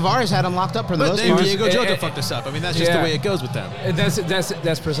up. Yeah. Tavares had him locked up for the But most then part. Diego Jota eh, fucked us up. I mean, that's just the yeah. way it goes with them. And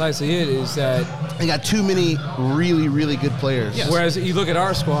that's precisely it. Is that They got too many really, really good players. Yeah. whereas you look at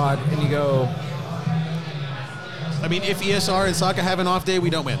our squad and you go, I mean, if ESR and Saka have an off day, we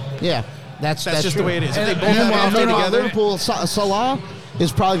don't win. Yeah, that's That's just true. the way it is. If they And- both and have an Meanwhile, off day together, Liverpool, Salah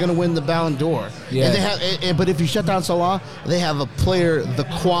is probably going to win the Ballon d'Or. Yeah. And they have, but if you shut down Salah, they have a player the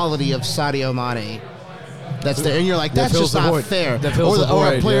quality of Sadio Mane. That's there, and you're like, That that's fills just the not void. fair. That fills or, the or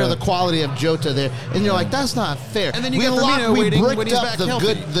a void, player yeah. the quality of Jota there, and you're like, that's not fair. And then you we got Firmino we waiting when bricked he's up back the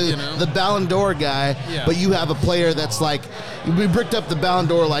healthy, the Ballon d'Or guy, Yeah. but you have a player that's like, we bricked up the Ballon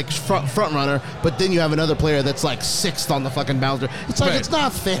d'Or like front runner, but then you have another player that's like 6th on the fucking Ballon d'Or. It's like Right. it's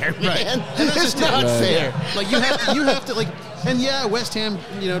not fair, man. Right. And that's It's just it. not Right. fair. like you have to like, and yeah, West Ham,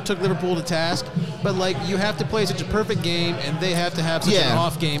 took Liverpool to task, but like you have to play such a perfect game, and they have to have such an Yeah.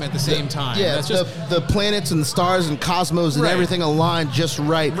 off game at the same time. Yeah, that's just the planets and the stars and cosmos and Right. everything aligned just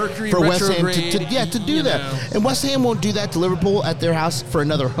right Mercury for West Ham retrograde, to do you that. know. And West Ham won't do that to Liverpool at their house for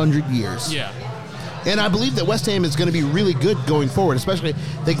another 100 years. yeah. And I believe that West Ham is going to be really good going forward, especially if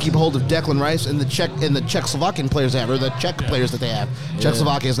they can keep hold of Declan Rice and the Czechoslovakian players they have, or the Czech players that they have.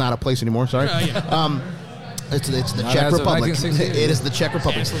 Czechoslovakia is not a place anymore. Sorry. Yeah. It's the Not Czech as of Republic. 1968. It is the Czech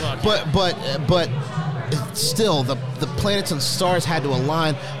Republic. Czechoslovakia. But still, the planets and stars had to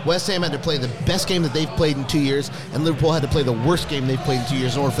align. West Ham had to play the best game that they've played in 2 years, and Liverpool had to play the worst game they've played in 2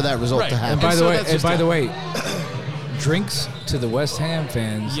 years in order for that result Right. to happen. and by And the so way, that's and just by it. the way, drinks to the West Ham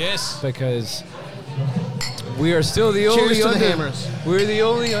fans. Yes. because we are still the Cheers only to the Hammers. We're the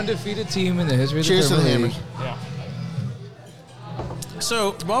only undefeated team in the history of Cheers the to the Premier League. Hammers.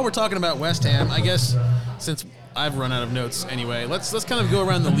 So while we're talking about West Ham, I guess since I've run out of notes anyway, let's kind of go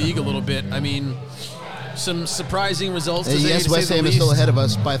around the league a little bit. I mean, some surprising results. And today, yes, to say West the Ham is still least. ahead of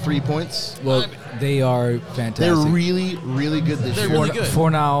us by 3 points. Well, they are fantastic. They're really, really good this They're year. really good.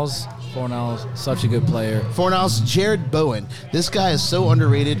 Fornals, such a good player. Fornals, Jared Bowen. This guy is so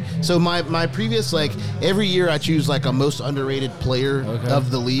underrated. So my previous, like, every year I choose like a most underrated player of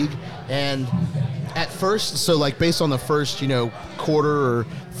the league. And at first, so like based on the first, quarter or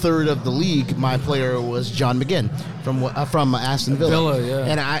third of the league, my player was John McGinn from Aston Villa. Villa,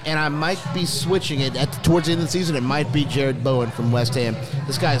 yeah. And I might be switching it towards the end of the season. It might be Jared Bowen from West Ham.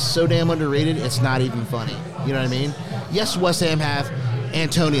 This guy is so damn underrated. It's not even funny. You know what I mean? Yes, West Ham have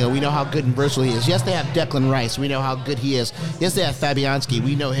Antonio, we know how good and versatile he is. Yes, they have Declan Rice. We know how good he is. Yes, they have Fabianski.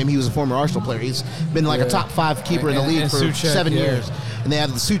 We know him. He was a former Arsenal player. He's been like a top 5 keeper in the league And for Souček, 7 yeah. years. And they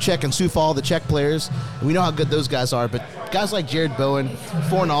have the Souček and Soufal, the Czech players. And we know how good those guys are. But guys like Jared Bowen,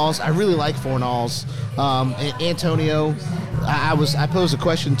 Fornals, I really like Fornals. And Antonio, I posed a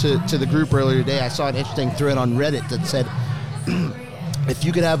question to the group earlier today. I saw an interesting thread on Reddit that said, if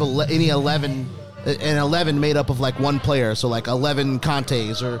you could have any 11 made up of like one player, so like 11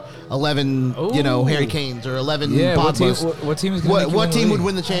 Contes or 11 Ooh. Harry Kanes or 11 Yeah, what team- Pogbas. what team is gonna make you what win the team would league?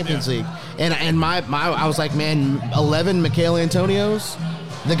 win the Champions League? And my I was like, man, 11 Mikel Antonios.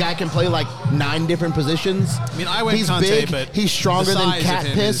 The guy can play like 9 different positions. I mean, I went he's Conte, big. but He's stronger the than size cat of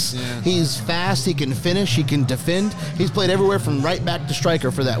him piss. is- yeah. He's fast. He can finish. He can defend. He's played everywhere from right back to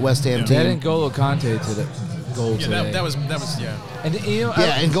striker for that West Ham That team. N'Golo Conte to the goal Yeah, today. that was And Yeah,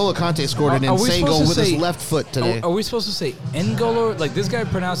 and N'Golo Conte scored an Are we insane supposed goal to with his say- left foot today. Are we supposed to say N'Golo? Like this guy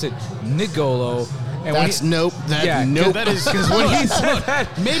pronounced it N'Golo, And That's nope. Nope. That is because when he said that,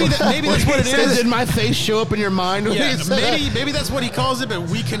 maybe that's what it is. Did my face show up in your mind? When Yeah, he said maybe that's what he calls it, but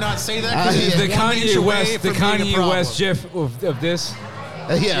we cannot say that because yeah. the it's 1 inch Kanye away West, the from being a Kanye problem. West gif of this.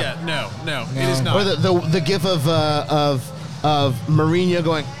 that? Yeah, no, it is not. Or the gif of Mourinho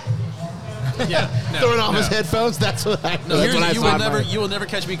going yeah, no, throwing off no. his headphones. That's what I. No, that's what I saw. you will never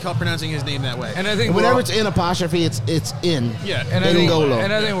catch me pronouncing his name that way. And I think Whenever it's in apostrophe, it's in. Yeah, and I think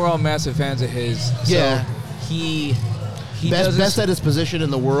N'Golo. we're all massive fans of his. So Yeah. he Best doesn't at his position in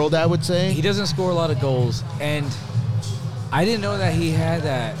the world, I would say. he doesn't score a lot of goals, and I didn't know that he had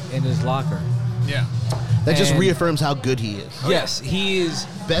that in his locker. yeah. That just and- reaffirms how good he is. Yes, he is.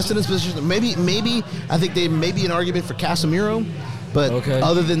 Best in his position. Maybe I think they may be an argument for Casemiro, but Okay.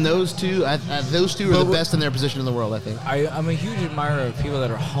 other than those two, those two are the But- best in their position in the world. I think. I'm a huge admirer of people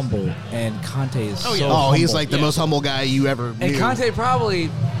that are humble, and Conte is so yeah. Oh, he's humble. like the most humble guy you ever knew. And Conte probably,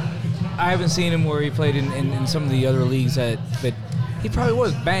 I haven't seen him where he played in some of the other leagues but he probably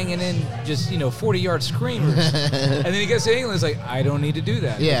was banging in just 40-yard screamers, and then he gets to England. It's like I don't need to do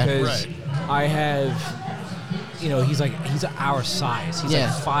that Yeah. because Right. I have, he's our size. He's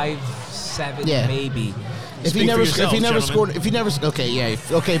Yeah. like 5'7", Yeah. maybe. If he Speak for never yourselves, scored, if he never, okay, yeah,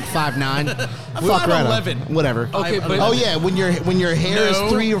 okay, 5'9", fuck right 5'11". up, whatever. Okay, but Oh yeah, when your hair is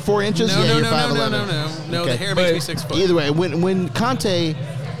 3 or 4 inches, No, yeah, no, you're no, 5'11". No, Okay. the hair But makes me 6 foot. Either way, when Conte,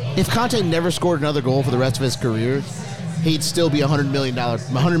 if Conte never scored another goal for the rest of his career, he'd still be $100 million pound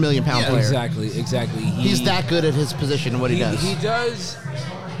Yeah, player. Exactly. He's that good at his position and what he does. He does.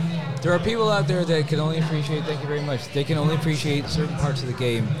 There are people out there that can only appreciate. Thank you very much. They can only appreciate certain parts of the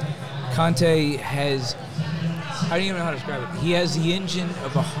game. Conte has. I don't even know how to describe it. He has the engine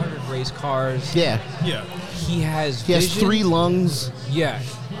of 100 race cars. Yeah, Yeah. He has. he has vision. 3 lungs. Yeah.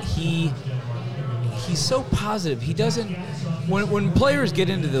 He's so positive. He doesn't. When players get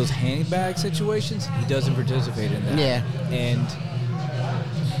into those handbag situations, he doesn't participate in that. Yeah. And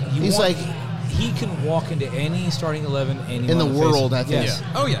He's like- he can walk into any starting 11 In the world, I think. Yes.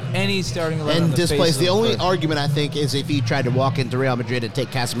 Yeah. Oh, yeah. Any starting 11 on And the displace. face The of only earth. argument I think is if he tried to walk into Real Madrid and take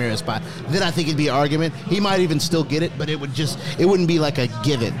Casemiro's spot, then I think it'd be an argument. He might even still get it, but it wouldn't be like a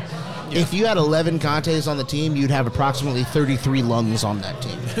given. If you had 11 Contes on the team, you'd have approximately 33 lungs on that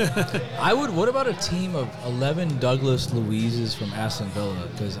team. I would. What about a team of 11 Douglas Luizes from Aston Villa?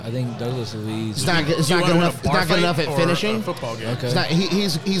 Because I think Douglas Luiz. It's not Do good you want enough. to win a It's bar not good fight enough at or finishing. a football game. Okay. It's not,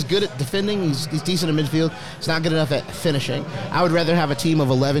 he's good at defending. He's decent at midfield. It's not good enough at finishing. I would rather have a team of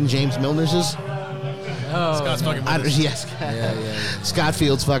 11 James Milnerses. Oh, Scott's fucking with I, us. yes. yeah. Scott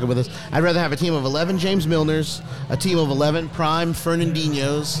Fields fucking with us. I'd rather have a team of 11 James Milners, a team of 11 prime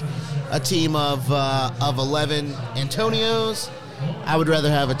Fernandinhos, a team of 11 Antonios. I would rather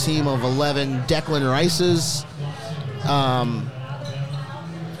have a team of 11 Declan Rices.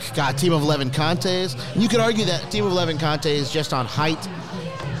 A team of 11 Contes. And you could argue that team of 11 Contes just on height,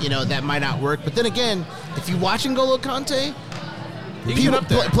 that might not work. But then again, if you watch N'Golo Conte, He can get up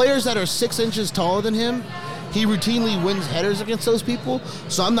there. players that are 6 inches taller than him, he routinely wins headers against those people.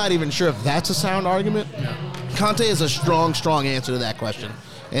 So I'm not even sure if that's a sound argument. Conte is a strong, strong answer to that question,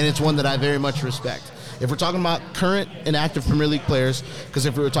 and it's one that I very much respect. If we're talking about current and active Premier League players, because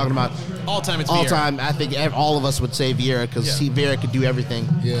if we were talking about All time, it's all Vieira. time, I think all of us would say Vieira because Yeah. Vieira could do everything.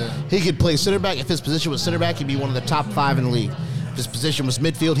 Yeah. He could play center back. If his position was center back, he'd be one of the top 5 in the league. If his position was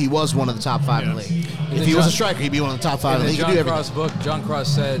midfield, he was one of the top 5 in the league. If then he was a John- striker, he'd be one of the top 5 in In the the league. He John could do Cross everything. book, John Cross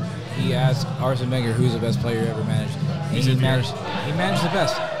said he asked Arsene Wenger who's the best player he ever managed. And he managed the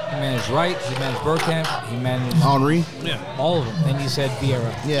best. He managed Wright, he managed Bergkamp, he managed Henry, Yeah. all of them. And he said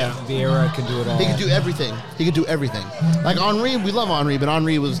Vieira. Yeah. Vieira can do it all. he could do everything. He could do everything. Like Henry, we love Henry, but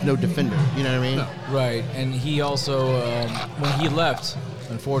Henry was no defender. You know what I mean? No. Right, and he also, when he left,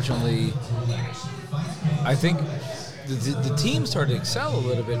 unfortunately, I think the team started to excel a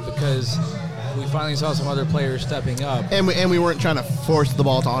little bit because we finally saw some other players stepping up. And we weren't trying to force the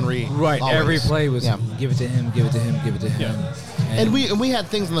ball to Henry. Right, always. every play was Yeah. give it to him, give it to him, give it to him. Yeah. And we had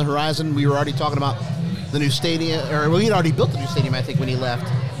things on the horizon. We were already talking about the new stadium, or we had already built the new stadium, I think, when he left,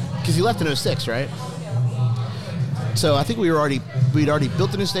 because he left in 06, right? So I think we'd already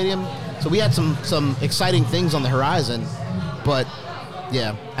built the new stadium. So we had some exciting things on the horizon, but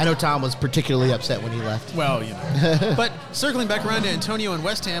yeah, I know Tom was particularly upset when he left. Well, but circling back around to Antonio and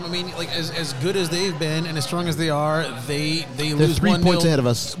West Ham, I mean, like as good as they've been and as strong as they are, they lose 3 1-0. points ahead of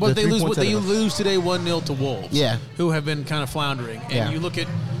us. Well, They're they 3 lose. points They ahead of us. lose today 1-0 to Wolves. Yeah. who have been kind of floundering. And Yeah. you look at,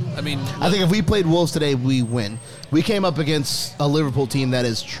 I mean, I think if we played Wolves today, we win. We came up against a Liverpool team that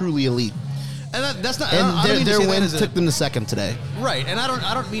is truly elite, and that's not. and I don't mean to their say that win as a- took them to second today. Right, and I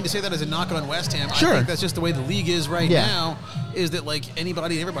don't mean to say that as a knock on West Ham. Sure. I think that's just the way the league is right Yeah. now. is that like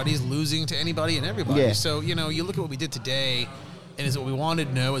anybody and everybody is losing to anybody and everybody. Yeah. So, you know, you look at what we did today, and is it what we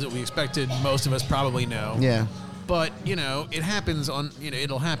wanted? No. Is it what we expected? Most of us probably no. Yeah. But, you know, it happens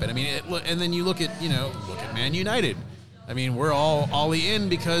it'll happen. I mean, and then you look at Man United. I mean, we're all in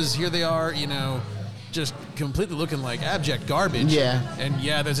because here they are, you know, just completely looking like abject garbage. Yeah. And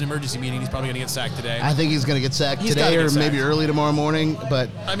yeah, there's an emergency meeting. He's probably going to get sacked today. I think he's going to get sacked He's today gotta or get maybe sacked. early tomorrow morning. But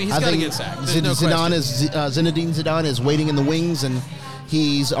I mean, he's gotta think get sacked. There's no Zinedine Zidane is waiting in the wings, and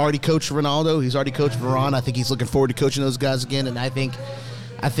he's already coached Ronaldo. He's already coached Varane. I think he's looking forward to coaching those guys again. And I think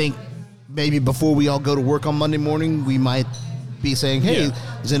maybe before we all go to work on Monday morning, we might be saying, "Hey, Yeah.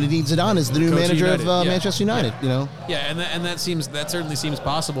 Zinedine Zidane is the new Coach of manager of United. Yeah. Manchester United." Yeah. You know. Yeah, and that certainly seems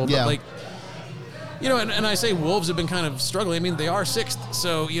possible. But Yeah. like, you know, and I say Wolves have been kind of struggling. I mean, they are sixth,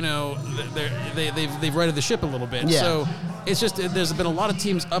 so you know they've righted the ship a little bit. Yeah. So it's just there's been a lot of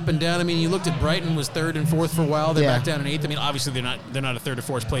teams up and down. I mean, you looked at Brighton was third and fourth for a while. They're Yeah. back down in eighth. I mean, obviously they're not a third or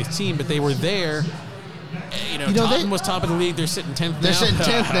fourth place team, but they were there. You know, Tottenham was top of the league. They're sitting 10th now. They're sitting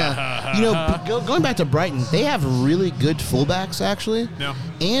 10th now. You know, going back to Brighton, they have really good fullbacks, actually. No.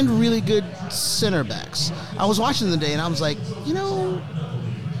 And really good center backs. I was watching them today, and I was like, you know,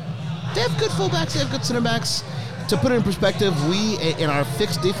 they have good fullbacks, they have good center backs. To put it in perspective, we, in our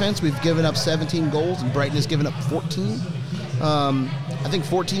fixed defense, we've given up 17 goals, and Brighton has given up 14. I think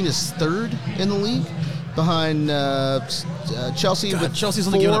 14 is third in the league, behind Chelsea with Chelsea's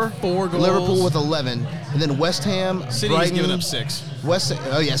 4, only given up 4 goals. Liverpool with 11, and then West Ham, City's Brighton, given up 6.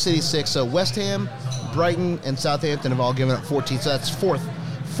 City's 6. So West Ham, Brighton, and Southampton have all given up 14. So that's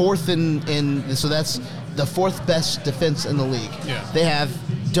fourth in. So that's the fourth best defense in the league. Yeah. They have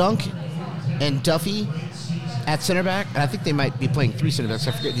Dunk and Duffy at center back, and I think they might be playing 3 center backs.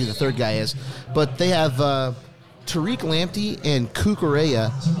 I forget who the third guy is, but they have Tariq Lamptey and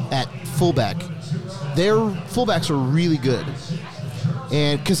Cucurella at fullback. Their fullbacks are really good.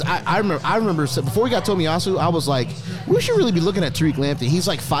 And because I remember before we got Tomiyasu, I was like, we should really be looking at Tariq Lamptey. He's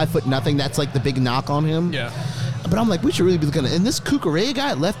like 5'0". That's like the big knock on him. Yeah. But I'm like, we should really be looking at. And this Cucurella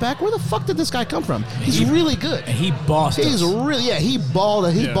guy at left back, where the fuck did this guy come from? He's really good. And he bossed He's us. really he balled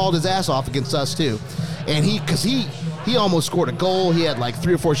his ass off against us too. And he almost scored a goal. He had like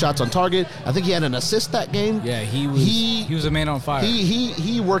 3 or 4 shots on target. I think he had an assist that game. Yeah, he was a man on fire.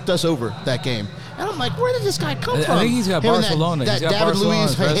 He worked us over that game. And I'm like, where did this guy come from? I think he's got Him and Barcelona. That He's got David Barcelona on Luiz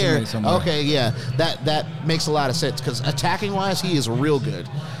his resume hair. somewhere. Okay, yeah, that makes a lot of sense because attacking wise, he is real good.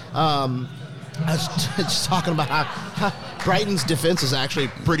 I was just talking about how Brighton's defense is actually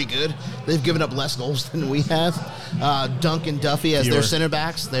pretty good. They've given up less goals than we have. Dunk and Duffy as their Fewer. center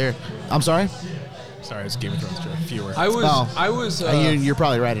backs. I'm sorry. Sorry, it's Game of Thrones joke. Fewer. I was. You're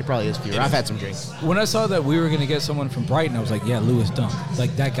probably right. It probably is fewer. I've had some drinks. When I saw that we were going to get someone from Brighton, I was like, yeah, Lewis Dunk.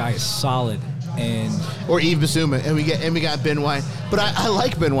 Like, that guy is solid. And Or Yves Bissouma, and we got Ben White. But I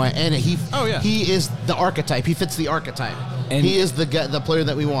like Ben White, and he is the archetype. He fits the archetype. And he is the player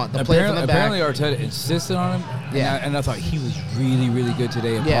that we want. The player from the back. apparently Arteta insisted on him. Yeah. And I thought he was really, really good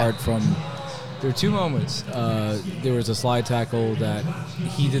today. Apart from, there were 2 moments. There was a slide tackle that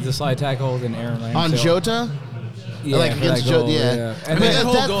he did the slide tackle, then Aaron Ramsdale. On Jota? Yeah, like for against that goal, Jota, yeah. yeah. I And mean, then-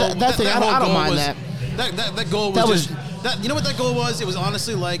 that whole goal. that thing, I whole don't goal mind was, that. That goal was That was- just. You know what that goal was? It was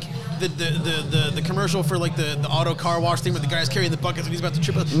honestly like the commercial for like the auto car wash thing where the guy's carrying the buckets and he's about to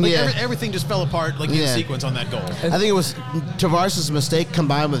trip. Like Yeah. everything just fell apart like in Yeah. sequence on that goal. I think it was Tavares' mistake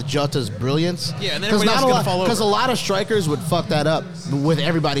combined with Jota's brilliance. Yeah, and then everybody else is gonna fall over. Because a lot of strikers would fuck that up with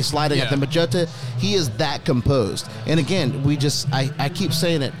everybody sliding Yeah. at them. But Jota, he is that composed. And again, I keep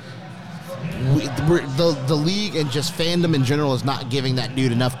saying it. The league and just fandom in general is not giving that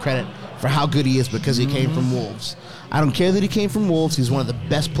dude enough credit for how good he is because he came from Wolves. I don't care that he came from Wolves. He's one of the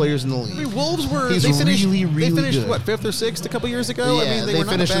best players in the league. I mean, Wolves were He's they finished really, they really finished good. what 5th or 6th a couple years ago. Yeah, I mean, they were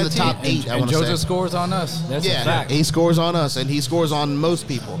not finished a in bad the top team. 8. I and want to Jota say. scores on us. That's a Yeah, fact. he scores on us, and he scores on most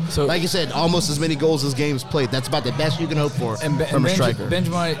people. So- like you said, almost as many goals as games played. That's about the best you can hope for from a striker.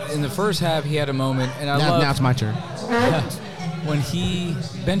 Benjamin, in the first half, he had a moment, and I love Now it's my turn. when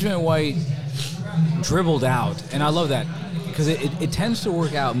Benjamin White dribbled out, and I love that because it tends to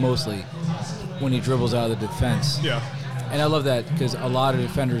work out mostly when he dribbles out of the defense. Yeah. And I love that because a lot of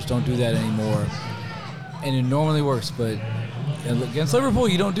defenders don't do that anymore, and it normally works. But against Liverpool,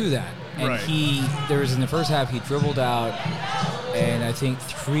 you don't do that. And Right. there was in the first half, he dribbled out, and I think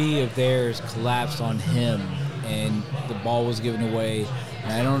 3 of theirs collapsed on him, and the ball was given away.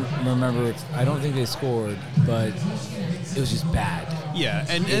 And I don't remember. I don't think they scored, but it was just bad. Yeah,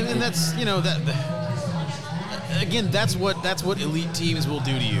 and that's that. Again, that's what elite teams will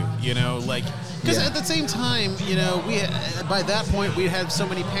do to you. Like because Yeah. at the same time, we by that point we had so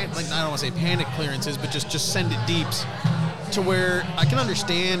many I don't want to say panic clearances, but just send it deeps. to where I can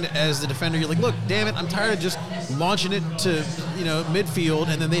understand as the defender, you're like, look, damn it, I'm tired of just launching it to, midfield,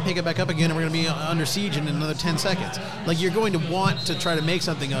 and then they pick it back up again, and we're going to be under siege in another 10 seconds. Like, you're going to want to try to make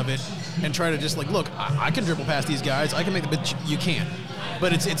something of it and try to just like, look, I can dribble past these guys, I can make the, but you can't.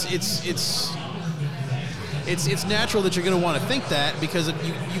 But it's natural that you're going to want to think that, because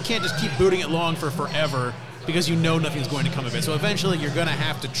you can't just keep booting it long for forever, because nothing's going to come of it. So eventually you're going to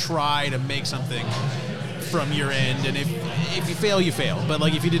have to try to make something from your end, and if you fail, you fail. But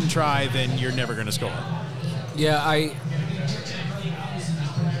like, if you didn't try, then you're never going to score. Yeah,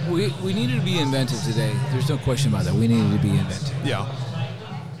 we needed to be inventive today. There's no question about that. We needed to be inventive. Yeah.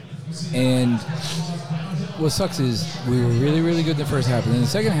 And what sucks is we were really, really good in the first half, and in the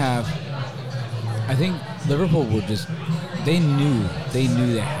second half, I think Liverpool were just, they knew they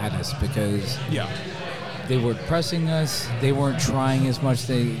had us, because they were pressing us. They weren't trying as much.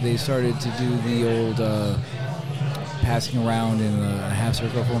 They started to do the old passing around in a half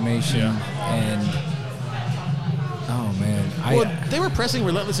circle formation. And oh man, they were pressing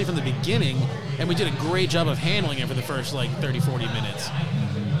relentlessly from the beginning, and we did a great job of handling it for the first 30-40 minutes.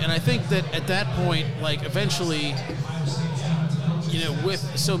 Mm-hmm. And I think that at that point, eventually,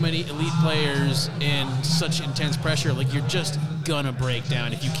 with so many elite players and such intense pressure, you're just gonna break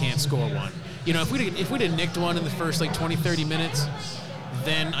down if you can't score one. If we'd have nicked one in the first 20-30 minutes,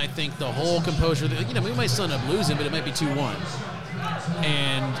 then I think the whole composure, we might still end up losing, but it might be 2-1.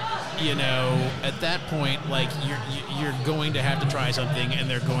 And at that point, you're going to have to try something, and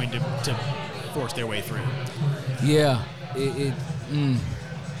they're going to force their way through. Yeah,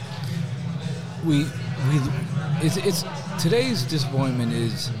 it's today's disappointment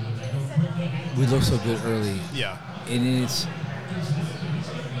is we look so good early. Yeah, and it's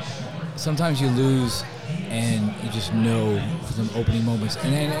sometimes you lose, and you just know for some opening moments.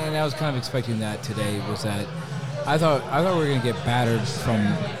 And I was kind of expecting that today. Was that I thought we were going to get battered from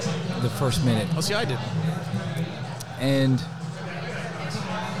the first minute. Oh, see, I did. And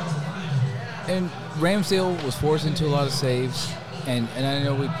Ramsdale was forced into a lot of saves, and I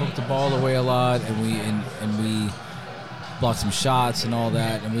know we poked the ball away a lot, and we blocked some shots and all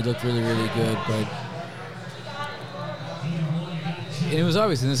that, and we looked really, really good. But it was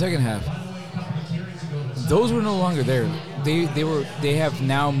obvious in the second half, those were no longer there. They have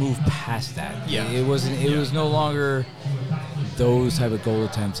now moved past that. Yeah. It was no longer those type of goal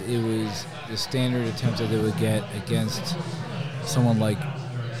attempts. It was the standard attempts that they would get against someone like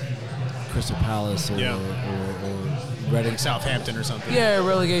Crystal Palace or Reading, Southampton or something. Yeah,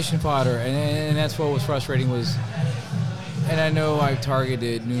 relegation fodder, and that's what was frustrating was. And I know I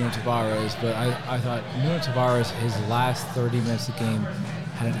targeted Nuno Tavares, but I thought Nuno Tavares, his last 30 minutes of the game,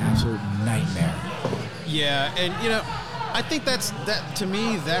 had an absolute nightmare. Yeah, and I think that to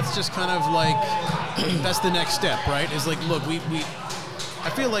me, that's just kind of that's the next step, right? Is look, I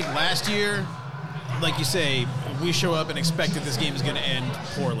feel like last year, like you say, we show up and expected this game is going to end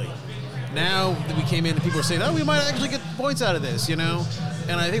poorly. Now that we came in and people are saying, oh, we might actually get points out of this, And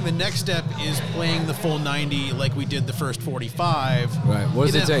I think the next step is playing the full 90 like we did the first 45. Right. What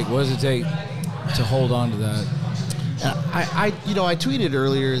does it take? What does it take to hold on to that? I tweeted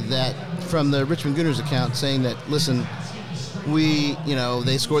earlier that from the Richmond Gooners account saying that, listen,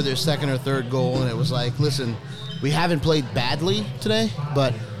 they scored their second or third goal, and it was listen, we haven't played badly today,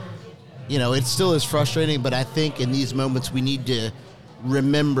 but, it still is frustrating. But I think in these moments we need to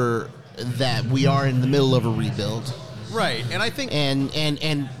remember that we are in the middle of a rebuild. Right, and I think... And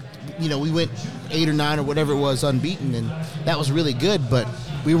we went 8 or 9 or whatever it was unbeaten, and that was really good, but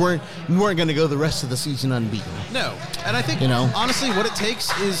we weren't going to go the rest of the season unbeaten. No, and I think, honestly, what it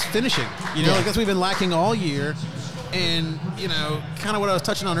takes is finishing. That's what we've been lacking all year, and, kind of what I was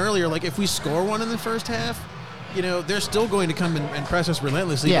touching on earlier, if we score one in the first half, they're still going to come and press us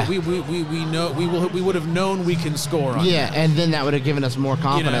relentlessly. Yeah. But we know we would have known we can score on them. And then that would have given us more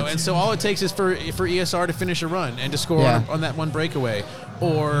confidence. And so all it takes is for ESR to finish a run and to score on that one breakaway,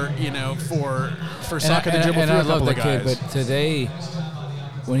 or for Saka to dribble through a couple of guys. Kid, but today,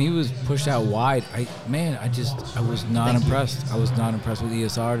 when he was pushed out wide, I was not impressed. I was not impressed with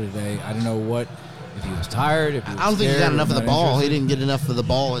ESR today. I don't know what. If he was tired, if he was I don't think he got enough of the ball. Interested. He didn't get enough of the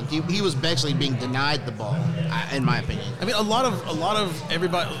ball, and he was actually being denied the ball, in my opinion. I mean, a lot of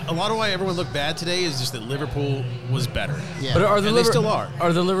why everyone looked bad today is just that Liverpool was better. Yeah, but they still are.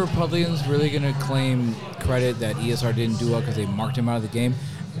 Are the Liverpudlians really going to claim credit that ESR didn't do well because they marked him out of the game?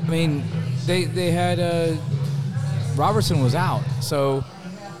 I mean, they had Robertson was out, so.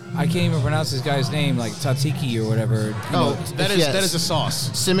 I can't even pronounce this guy's name, Tsatsiki or whatever. That is a sauce.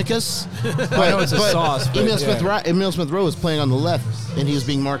 Tsimikas? I know it's a sauce. But Emil Smith Rowe was playing on the left, and he was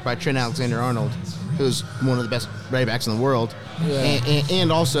being marked by Trent Alexander-Arnold. who's one of the best right backs in the world,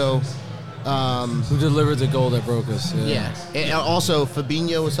 and also. Who delivered the goal that broke us? Yeah. And also,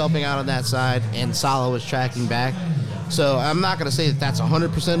 Fabinho was helping out on that side, and Salah was tracking back. So I'm not going to say that that's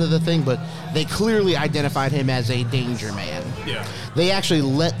 100% of the thing, but they clearly identified him as a danger man. Yeah. They actually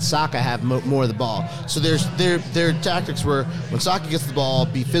let Saka have more of the ball. So their tactics were, when Saka gets the ball,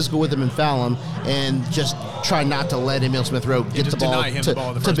 be physical with him and foul him, and just try not to let Emile Smith-Rowe get the ball,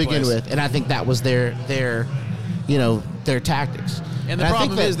 to begin with. And I think that was their tactics. And the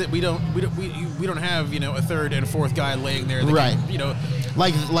problem is that we don't have a third and fourth guy laying there. That right. Can,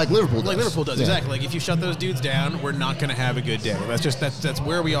 like Liverpool does. Like Liverpool does, exactly. Like if you shut those dudes down, we're not going to have a good day. That's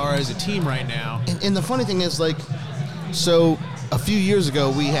where we are as a team right now. And the funny thing is, so a few years ago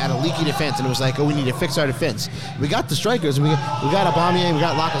we had a leaky defense, and it was like, we need to fix our defense. We got the strikers, and we got Aubameyang, we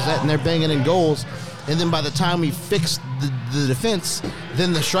got Lacazette, and they're banging in goals. And then by the time we fix the defense,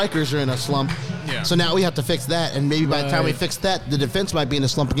 then the strikers are in a slump. Yeah. So now we have to fix that, and maybe by the time we fix that, the defense might be in a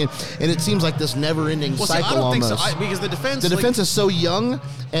slump again. And it seems like this never-ending cycle I don't almost. think so, because the defense is so young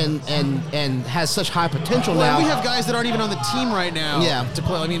and has such high potential now. We have guys that aren't even on the team right now. Yeah. To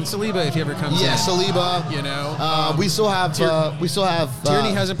play. I mean, Saliba, if he ever comes in. Yeah, Saliba. We still have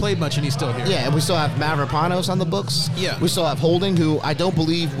Tierney hasn't played much, and he's still here. Yeah, and we still have Mavropanos on the books. Yeah. We still have Holding, who I don't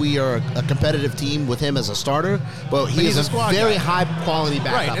believe we are a competitive team with him as a starter, but he's a very high quality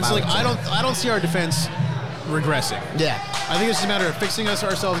backup. Right. It's I don't see our defense regressing. Yeah. I think it's just a matter of fixing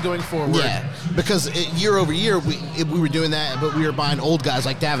ourselves going forward. Yeah, because year over year we were doing that, but we were buying old guys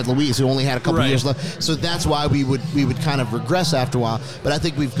like David Luiz who only had a couple years left. So that's why we would kind of regress after a while. But I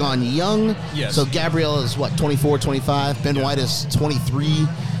think we've gone young. Yes. So Gabriel is 24, 25. Ben White is 23.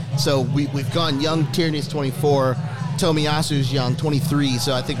 So we've gone young. Tierney's 24. Tomiyasu's young, 23.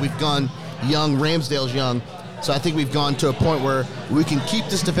 So I think we've gone young. Ramsdale's young. So I think we've gone to a point where we can keep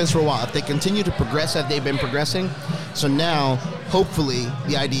this defense for a while. If they continue to progress as they've been progressing, so now hopefully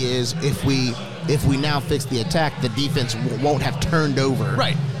the idea is if we now fix the attack, the defense won't have turned over.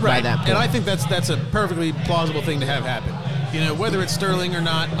 Right. By that point. And I think that's a perfectly plausible thing to have happen. Whether it's Sterling or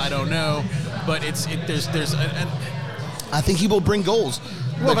not, I don't know, but there's I think he will bring goals.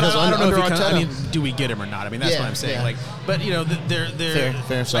 Well, but I don't know if Arteta, do we get him or not? I mean, that's what I'm saying. Yeah. But they're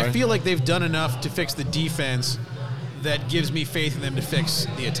fair, sorry. I feel like they've done enough to fix the defense that gives me faith in them to fix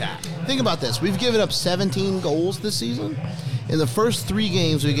the attack. Think about this: we've given up 17 goals this season. In the first 3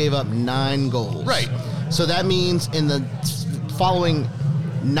 games, we gave up 9 goals. Right. So that means in the following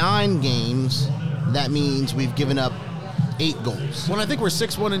 9 games, that means we've given up 8 goals. Well, I think we're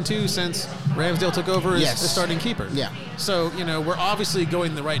 6-1-2 since Ramsdale took over as the starting keeper. Yeah. So, we're obviously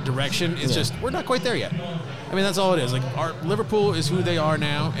going the right direction. It's just we're not quite there yet. I mean, that's all it is. Like, our Liverpool is who they are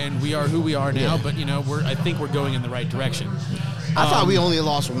now, and we are who we are now. But I think we're going in the right direction. I thought we only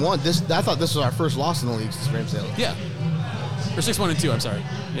lost 1. I thought this was our first loss in the league since Ramsdale. Yeah. Or 6-1-2. I'm sorry.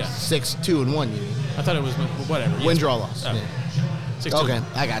 Yeah. 6-2-1. You mean? I thought it was whatever. Win, draw, loss. Oh. Yeah. 6-2. Okay,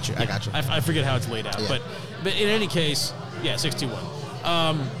 I got you. I forget how it's laid out, but in any case, 6-2-1.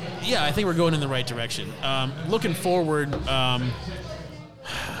 I think we're going in the right direction. Looking forward,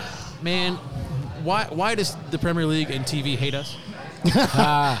 man, why does the Premier League and TV hate us? We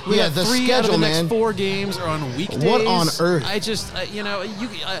have the 3 schedule, out of the man. next 4 games are on weekdays. What on earth? I just,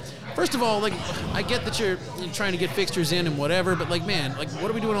 first of all, I get that you're trying to get fixtures in and whatever, but man, what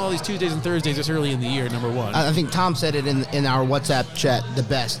are we doing all these Tuesdays and Thursdays this early in the year? Number one. I think Tom said it in our WhatsApp chat the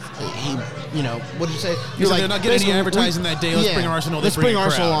best. He, what did you say? You're like, they're not getting any advertising that day. Let's bring Arsenal. Let's bring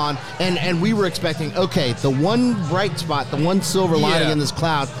Arsenal on, and we were expecting. Okay, the one bright spot, the one silver lining in this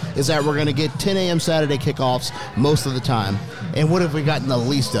cloud is that we're going to get 10 a.m. Saturday kickoffs most of the time. And what have we gotten the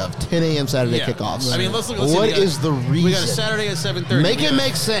least of? 10 a.m. Saturday kickoffs. I mean, let's look. What is the reason? We got a Saturday at 7:30. Make it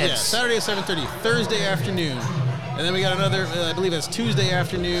make sense. Yeah, Saturday at 7:30, Thursday afternoon, and then we got another. I believe it's Tuesday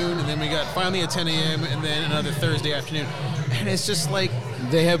afternoon, and then we got finally at 10 a.m. and then another Thursday afternoon, and it's just like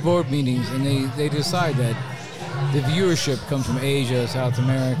they have board meetings and they decide that the viewership comes from Asia, South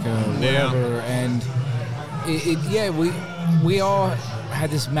America, whatever, and we all had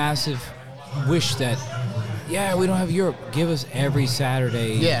this massive wish that. Yeah, we don't have Europe. Give us every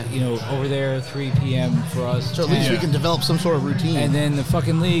Saturday. Yeah. Over there, 3 p.m. for us. So at least we can develop some sort of routine. And then the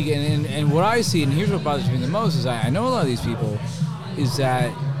fucking league, and what I see, and here's what bothers me the most, is I know a lot of these people, is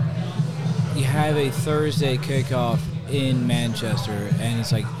that you have a Thursday kickoff in Manchester, and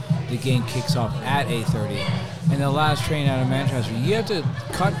it's like the game kicks off at 8:30. And the last train out of Manchester, you have to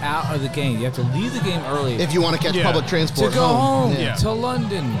cut out of the game. You have to leave the game early. If you want to catch public transport to go home to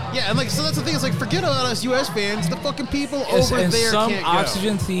London. Yeah, and so that's the thing. It's forget about us U.S. fans. The fucking people over and there some can't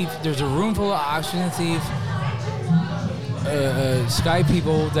oxygen thief. There's a room full of oxygen thief. Sky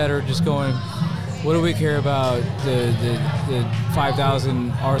people that are just going, What do we care about the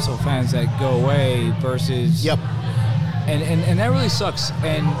 5,000 Arsenal fans that go away versus? Yep. And that really sucks.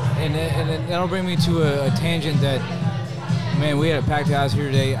 And that'll bring me to a tangent that, man, we had a packed house here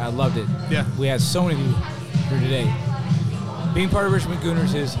today. I loved it. Yeah. We had so many people here today. Being part of Richmond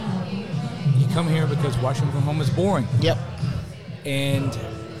Gooners is you come here because watching from home is boring. Yep. And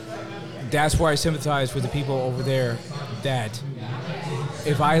that's where I sympathize with the people over there that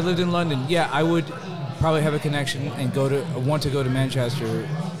if I lived in London, yeah, I would probably have a connection and want to go to Manchester.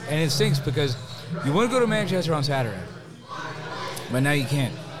 And it stinks because you want to go to Manchester on Saturday, but now you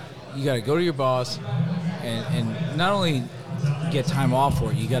can't. You got to go to your boss and not only get time off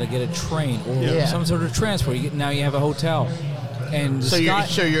for it, you got to get a train or some sort of transport. Now you have a hotel. And So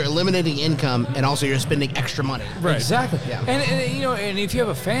you're eliminating income, and also you're spending extra money. Right. Exactly. Yeah. And if you have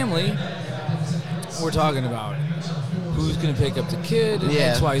a family, we're talking about who's going to pick up the kid, and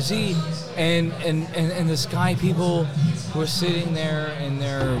XYZ, and the Sky people who are sitting there in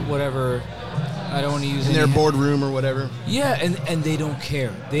their whatever. I don't want to use In their boardroom or whatever. Yeah, and they don't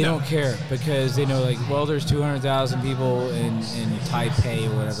care. They don't care because they know, like, well, there's 200,000 people in Taipei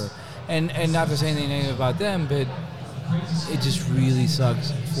or whatever, and not to say anything negative about them, but it just really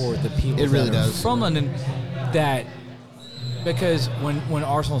sucks for the people It really that are does. from London, that because when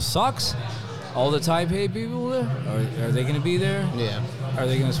Arsenal sucks, all the Taipei people are they going to be there? Yeah. Are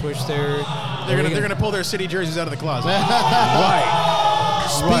they going to switch their? They're gonna pull their city jerseys out of the closet. Right.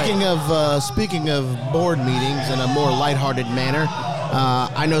 Speaking of board meetings in a more lighthearted manner,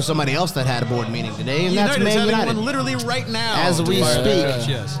 I know somebody else that had a board meeting today, and that's United's Man having United. one literally right now. As we Fire speak. that coach,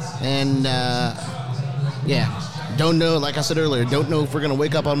 yes. And don't know. Like I said earlier, don't know if we're going to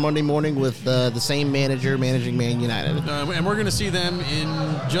wake up on Monday morning with the same manager managing Man United. And we're going to see them in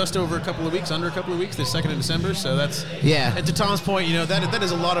just over a couple of weeks, under a couple of weeks, the 2nd of December. So that's And to Tom's point, that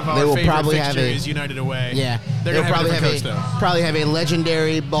is a lot of our They will favorite probably fixture have is United away. Yeah, they're they'll going to probably have a different coach though. probably have a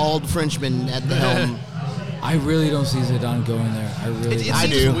legendary bald Frenchman at the helm. I really don't see Zidane going there. I really. It I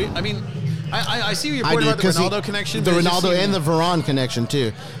seems do. weird. I mean, I see what you're I pointing do, about the 'cause Ronaldo connection. the but it just Ronaldo seems- and the Varane connection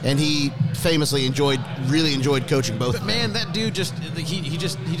too, and he famously really enjoyed coaching both. But of them. man, that dude he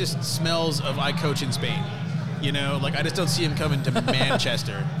just smells of I coach in Spain. Like I just don't see him coming to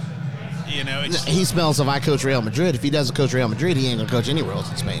Manchester. It's He smells of I coach Real Madrid. If he doesn't coach Real Madrid, he ain't gonna coach anywhere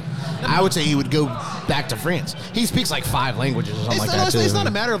else in Spain. I would say he would go back to France. He speaks like 5 languages or something like that too. It's not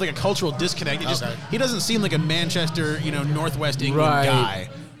a matter of like a cultural disconnect. He doesn't seem like a Manchester, Northwest England guy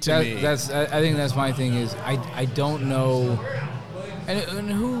to me. I think that's my thing is I don't know, and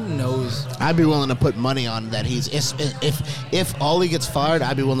who knows? I'd be willing to put money on that. If Ollie gets fired,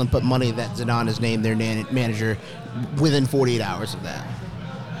 I'd be willing to put money that Zidane is named their manager within 48 hours of that.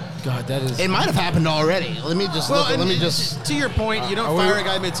 God, that is. It might have happened already. Let me just. To your point, you don't fire a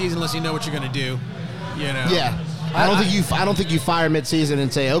guy midseason unless you know what you're going to do. Yeah. I don't think you fire midseason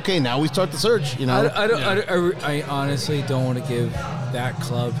and say, okay, now we start the search. I honestly don't want to give that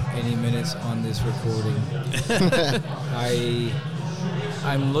club any minutes on this recording.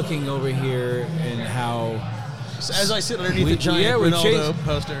 I'm looking over here and how. As I sit underneath the giant Ronaldo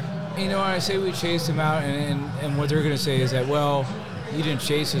poster. I say we chased him out, and what they're going to say is that, well, you didn't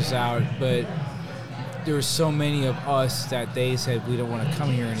chase us out, but there were so many of us that they said we don't want to come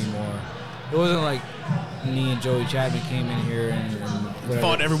here anymore. It wasn't like me and Joey Chapman came in here and whatever.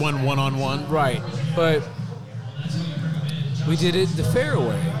 Fought everyone one-on-one. Right, but we did it the fair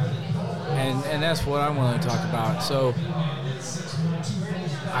way, and that's what I want to talk about. So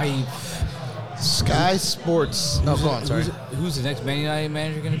Sky Sports. Oh, go on. Sorry. Who's the next Man United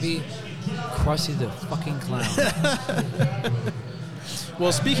manager going to be? Krusty the fucking Clown.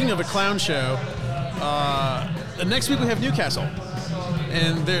 Well, speaking of a clown show, next week we have Newcastle,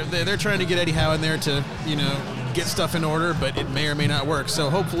 and they're trying to get Eddie Howe in there to get stuff in order, but it may or may not work. So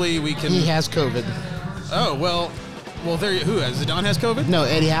hopefully we can. He has COVID. Oh well, there. Who has Zidane has COVID? No,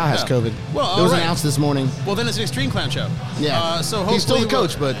 Eddie Howe has COVID. Well, it was all right. announced this morning. Well, then it's an extreme clown show. Yeah. So hopefully he's still the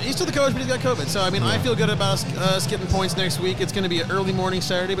coach, but he's still the coach, but he's got COVID. So I mean, I feel good about us getting points next week. It's going to be an early morning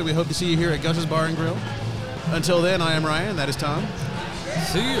Saturday, but we hope to see you here at Gus's Bar and Grill. Until then, I am Ryan. That is Tom.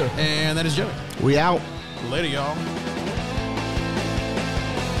 See you. And that is Joey. we out. Later, y'all.